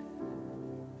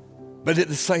 But at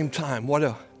the same time, what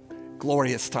a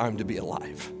glorious time to be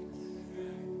alive.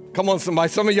 Come on, somebody.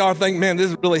 Some of y'all think, man,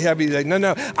 this is really heavy today.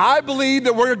 No. I believe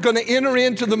that we're going to enter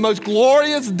into the most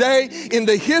glorious day in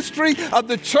the history of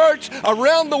the church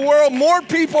around the world. More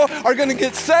people are going to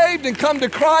get saved and come to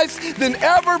Christ than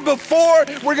ever before.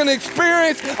 We're going to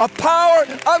experience a power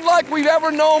unlike we've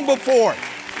ever known before.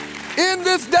 In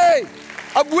this day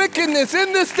of wickedness,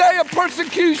 in this day of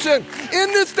persecution, in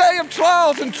this day of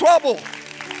trials and trouble,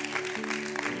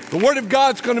 the Word of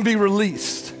God's going to be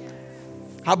released.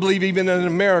 I believe even in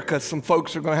America, some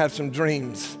folks are going to have some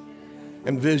dreams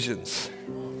and visions.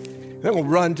 They will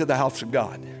run to the house of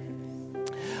God.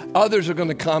 Others are going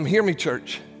to come, hear me,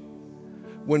 church,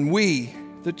 when we,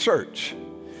 the church,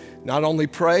 not only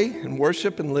pray and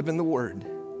worship and live in the Word,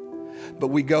 but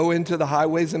we go into the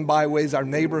highways and byways, our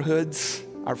neighborhoods,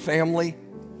 our family,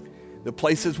 the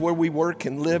places where we work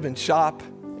and live and shop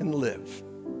and live.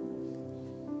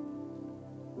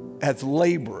 As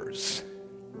laborers,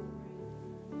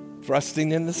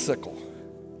 thrusting in the sickle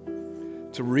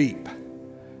to reap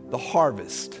the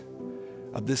harvest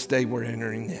of this day we're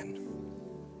entering in.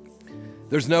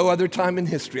 There's no other time in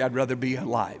history I'd rather be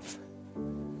alive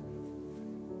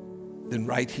than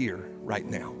right here, right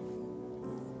now.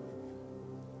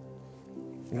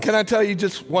 And can I tell you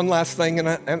just one last thing,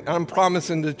 and I'm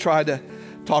promising to try to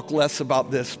talk less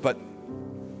about this, but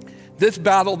this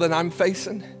battle that I'm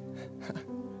facing,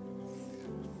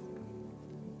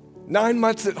 9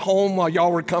 months at home while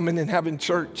y'all were coming and having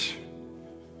church,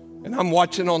 and I'm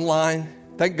watching online.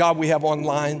 Thank God we have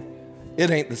online. It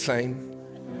ain't the same.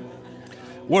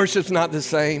 Worship's not the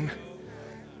same.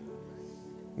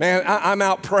 Man, I'm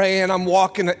out praying, I'm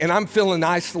walking, and I'm feeling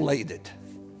isolated.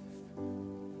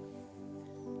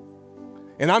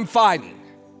 And I'm fighting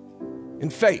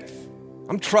in faith.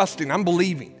 I'm trusting, I'm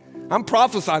believing. I'm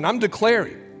prophesying, I'm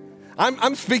declaring.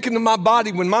 I'm speaking to my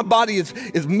body when my body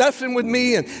is messing with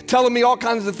me and telling me all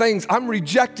kinds of things. I'm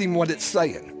rejecting what it's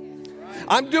saying.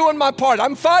 I'm doing my part.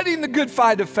 I'm fighting the good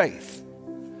fight of faith.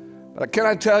 But can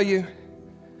I tell you,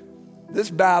 this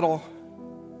battle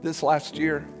this last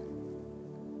year,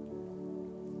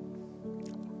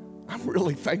 I'm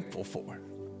really thankful for.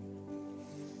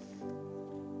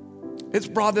 It's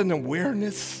brought an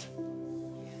awareness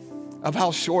of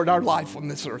how short our life on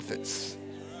this earth is.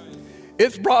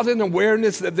 It's brought an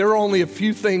awareness that there are only a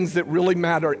few things that really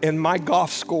matter, and my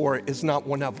golf score is not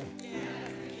one of them.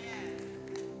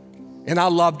 And I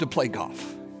love to play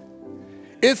golf.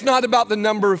 It's not about the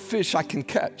number of fish I can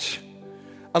catch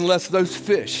unless those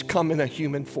fish come in a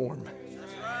human form.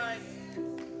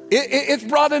 It's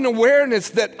brought an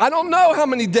awareness that I don't know how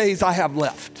many days I have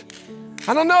left.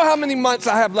 I don't know how many months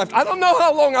I have left. I don't know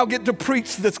how long I'll get to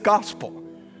preach this gospel.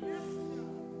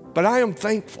 But I am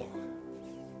thankful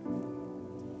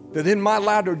that in my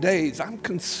latter days, I'm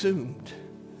consumed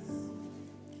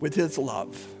with His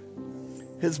love,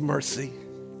 His mercy,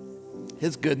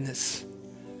 His goodness,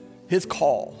 His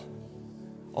call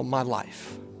on my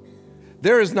life.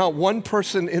 There is not one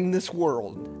person in this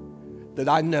world that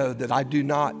I know that I do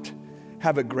not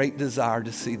have a great desire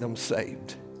to see them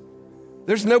saved.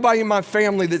 There's nobody in my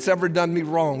family that's ever done me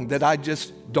wrong that I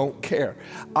just don't care.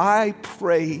 I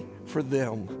pray for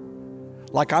them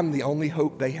like I'm the only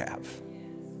hope they have.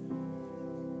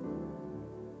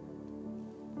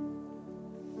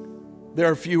 There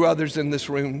are a few others in this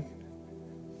room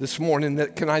this morning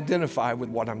that can identify with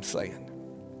what I'm saying.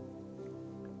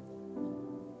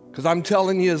 Because I'm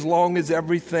telling you, as long as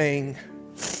everything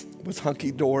was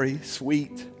hunky-dory,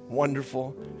 sweet,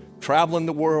 wonderful, traveling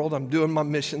the world, I'm doing my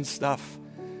mission stuff,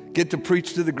 get to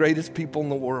preach to the greatest people in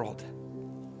the world,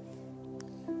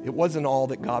 it wasn't all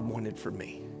that God wanted for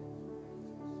me.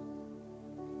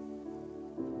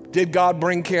 Did God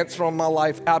bring cancer on my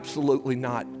life? Absolutely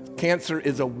not. Cancer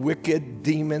is a wicked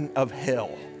demon of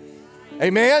hell.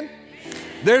 Amen?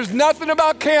 There's nothing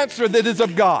about cancer that is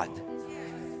of God.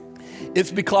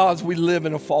 It's because we live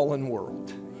in a fallen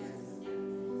world.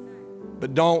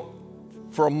 But don't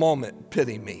for a moment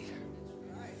pity me.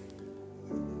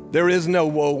 There is no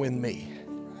woe in me.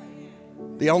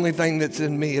 The only thing that's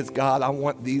in me is, God, I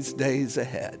want these days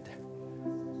ahead.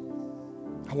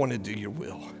 I want to do your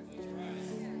will.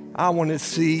 I want to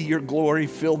see your glory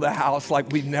fill the house like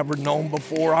we've never known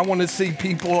before. I want to see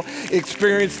people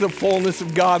experience the fullness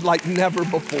of God like never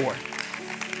before.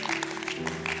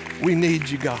 We need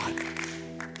you, God.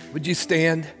 Would you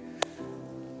stand?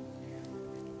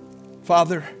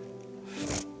 Father,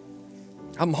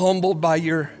 I'm humbled by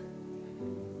your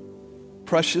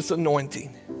precious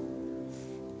anointing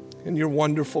and your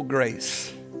wonderful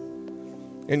grace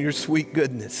and your sweet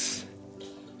goodness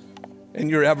and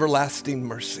your everlasting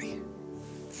mercy.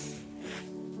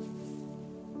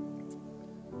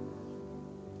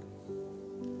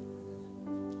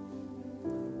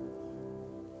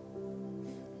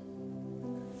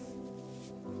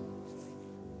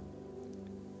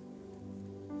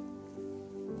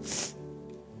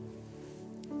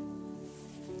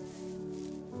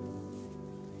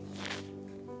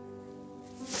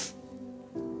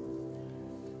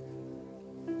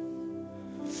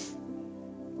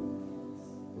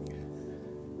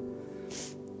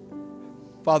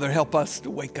 Father, help us to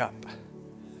wake up.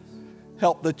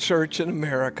 Help the church in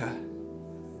America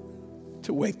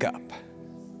to wake up.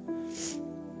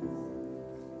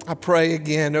 I pray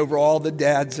again over all the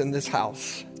dads in this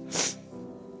house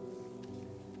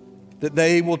that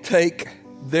they will take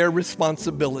their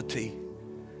responsibility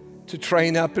to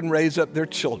train up and raise up their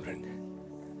children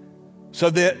so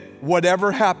that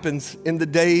whatever happens in the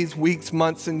days, weeks,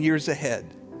 months, and years ahead,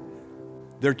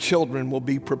 their children will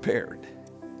be prepared.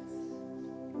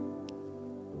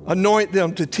 Anoint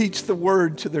them to teach the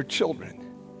word to their children,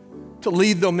 to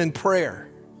lead them in prayer.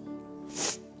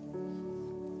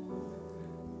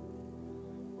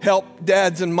 Help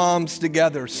dads and moms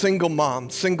together, single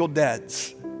moms, single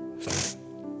dads.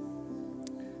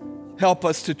 Help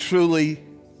us to truly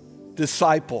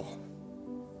disciple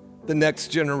the next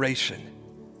generation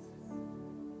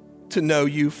to know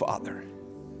you, Father,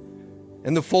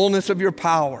 in the fullness of your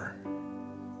power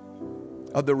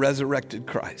of the resurrected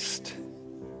Christ.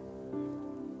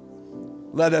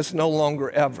 Let us no longer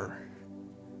ever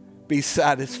be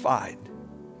satisfied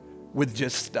with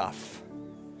just stuff.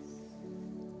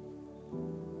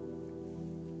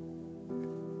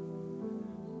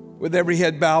 With every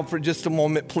head bowed for just a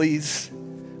moment, please.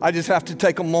 I just have to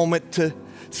take a moment to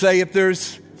say, if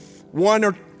there's 1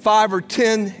 or 5 or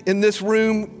 10 in this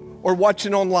room or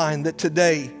watching online that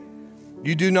today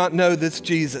you do not know this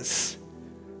Jesus,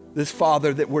 this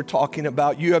Father that we're talking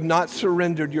about, you have not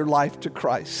surrendered your life to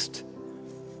Christ.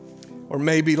 Or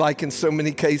maybe, like in so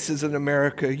many cases in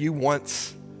America, you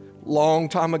once, long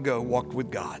time ago, walked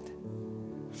with God.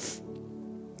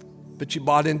 But you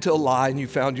bought into a lie and you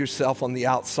found yourself on the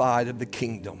outside of the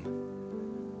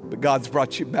kingdom. But God's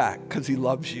brought you back because He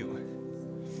loves you.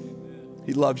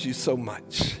 He loves you so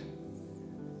much.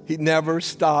 He never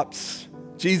stops.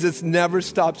 Jesus never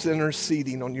stops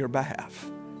interceding on your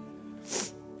behalf.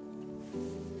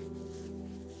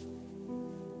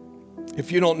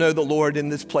 If you don't know the Lord in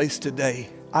this place today,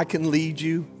 I can lead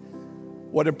you.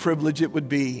 What a privilege it would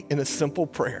be in a simple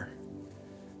prayer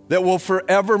that will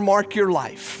forever mark your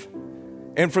life.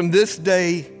 And from this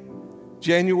day,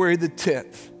 January the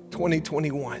 10th,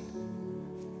 2021,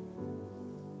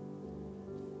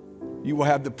 you will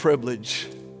have the privilege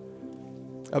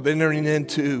of entering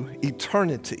into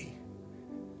eternity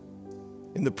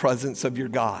in the presence of your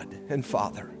God and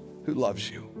Father who loves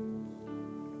you.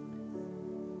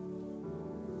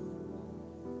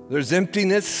 There's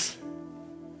emptiness.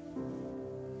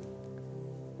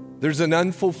 There's an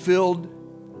unfulfilled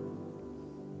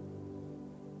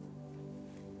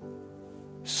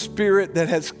spirit that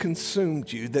has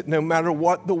consumed you, that no matter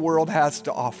what the world has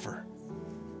to offer,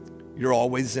 you're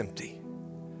always empty.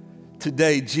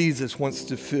 Today, Jesus wants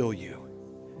to fill you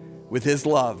with his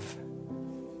love,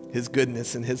 his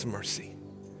goodness, and his mercy.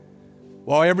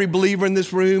 While every believer in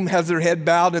this room has their head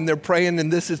bowed and they're praying,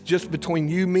 and this is just between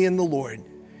you, me, and the Lord,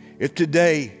 if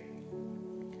today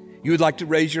you would like to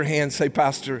raise your hand, say,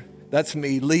 Pastor, that's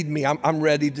me, lead me. I'm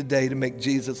ready today to make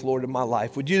Jesus Lord of my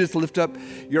life. Would you just lift up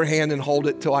your hand and hold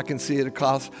it till I can see it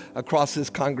across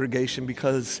this congregation,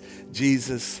 because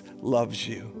Jesus loves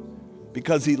you,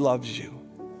 because he loves you.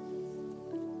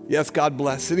 Yes, God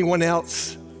bless. Anyone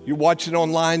else? You're watching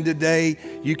online today.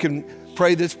 You can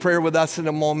pray this prayer with us in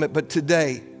a moment, but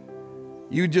today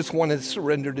you just want to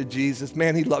surrender to Jesus.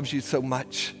 Man, he loves you so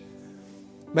much.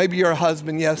 Maybe you're a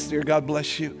husband. Yes, dear, God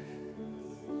bless you.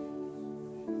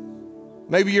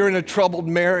 Maybe you're in a troubled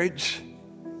marriage.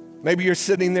 Maybe you're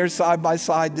sitting there side by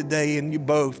side today and you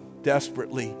both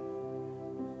desperately,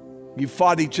 you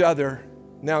fought each other.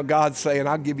 Now God's saying,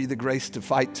 I'll give you the grace to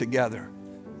fight together,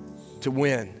 to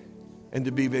win and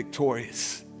to be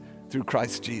victorious through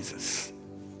Christ Jesus.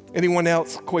 Anyone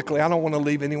else? Quickly, I don't want to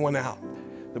leave anyone out.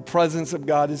 The presence of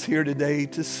God is here today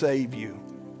to save you.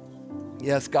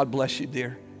 Yes, God bless you,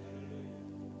 dear.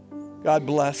 God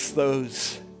bless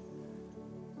those.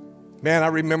 Man, I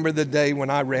remember the day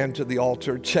when I ran to the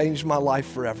altar. It changed my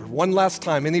life forever. One last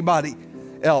time, anybody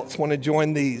else want to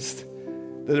join these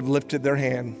that have lifted their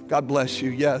hand? God bless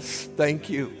you. Yes, thank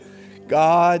you.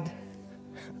 God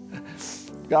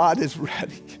is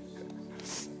ready.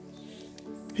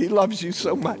 He loves you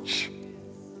so much.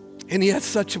 And he has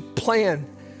such a plan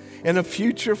and a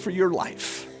future for your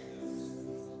life.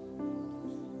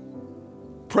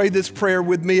 Pray this prayer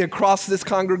with me across this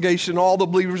congregation. All the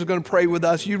believers are going to pray with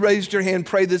us. You raised your hand,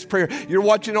 pray this prayer. You're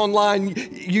watching online,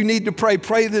 you need to pray.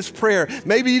 Pray this prayer.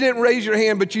 Maybe you didn't raise your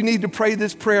hand, but you need to pray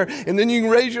this prayer. And then you can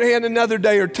raise your hand another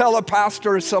day or tell a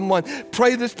pastor or someone.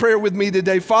 Pray this prayer with me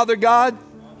today. Father God,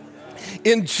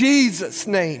 in Jesus'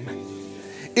 name,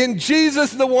 in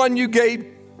Jesus, the one you gave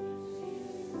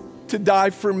to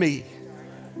die for me,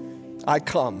 I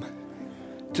come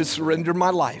to surrender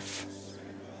my life.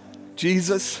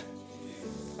 Jesus,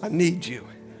 I need you.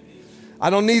 I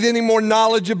don't need any more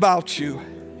knowledge about you.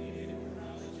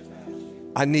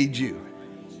 I need you.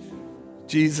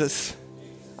 Jesus,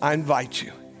 I invite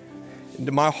you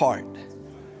into my heart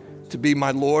to be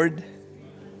my Lord,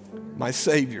 my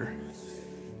Savior,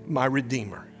 my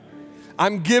Redeemer.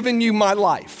 I'm giving you my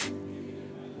life.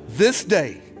 This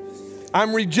day,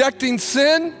 I'm rejecting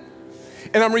sin,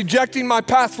 and I'm rejecting my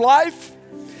past life,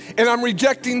 and I'm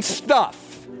rejecting stuff,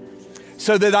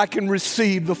 so that I can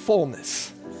receive the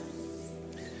fullness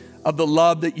of the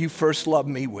love that you first loved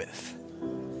me with.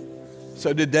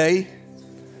 So today,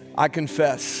 I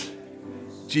confess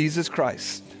Jesus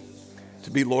Christ to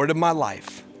be Lord of my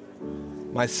life,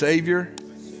 my Savior,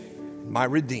 my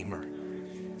Redeemer.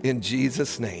 In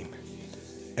Jesus' name,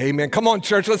 amen. Come on,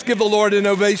 church, let's give the Lord an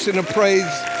ovation of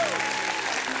praise.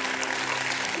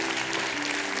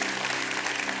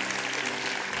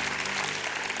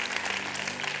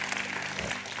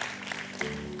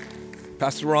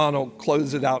 Pastor Ron will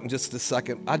close it out in just a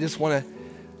second. I just want to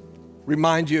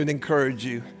remind you and encourage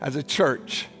you as a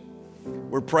church,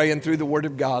 we're praying through the Word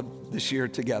of God this year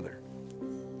together.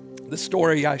 The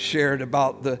story I shared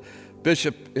about the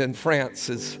bishop in France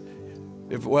is,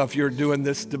 if you're doing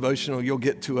this devotional, you'll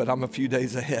get to it. I'm a few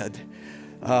days ahead.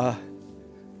 Man,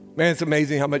 it's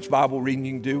amazing how much Bible reading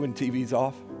you can do when TV's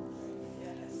off.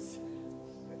 Yes.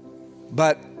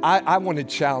 But I want to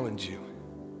challenge you.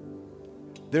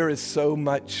 There is so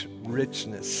much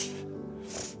richness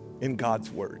in God's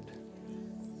Word.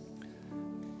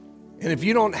 And if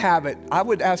you don't have it, I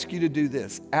would ask you to do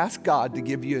this. Ask God to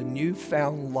give you a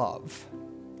newfound love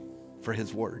for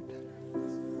His Word.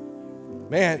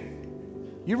 Man,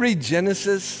 you read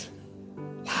Genesis,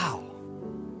 wow.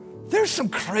 There's some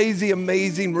crazy,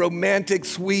 amazing, romantic,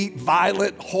 sweet,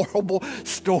 violent, horrible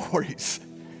stories.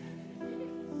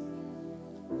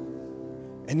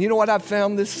 And you know what I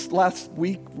found this last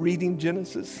week reading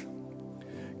Genesis?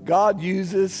 God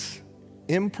uses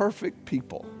imperfect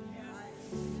people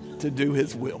to do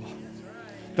his will.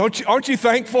 Aren't you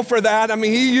thankful for that? I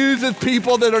mean, he uses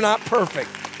people that are not perfect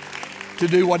to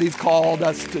do what he's called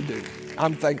us to do.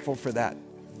 I'm thankful for that.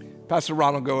 Pastor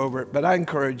Ron will go over it, but I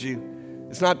encourage you,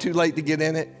 it's not too late to get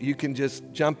in it. You can just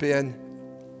jump in,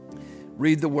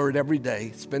 read the word every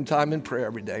day, spend time in prayer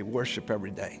every day, worship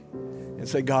every day, and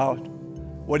say, God,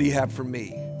 what do you have for me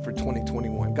for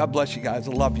 2021? God bless you guys.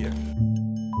 I love you.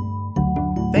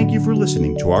 Thank you for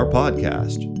listening to our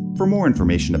podcast. For more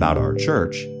information about our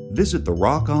church, visit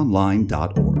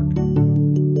therockonline.org.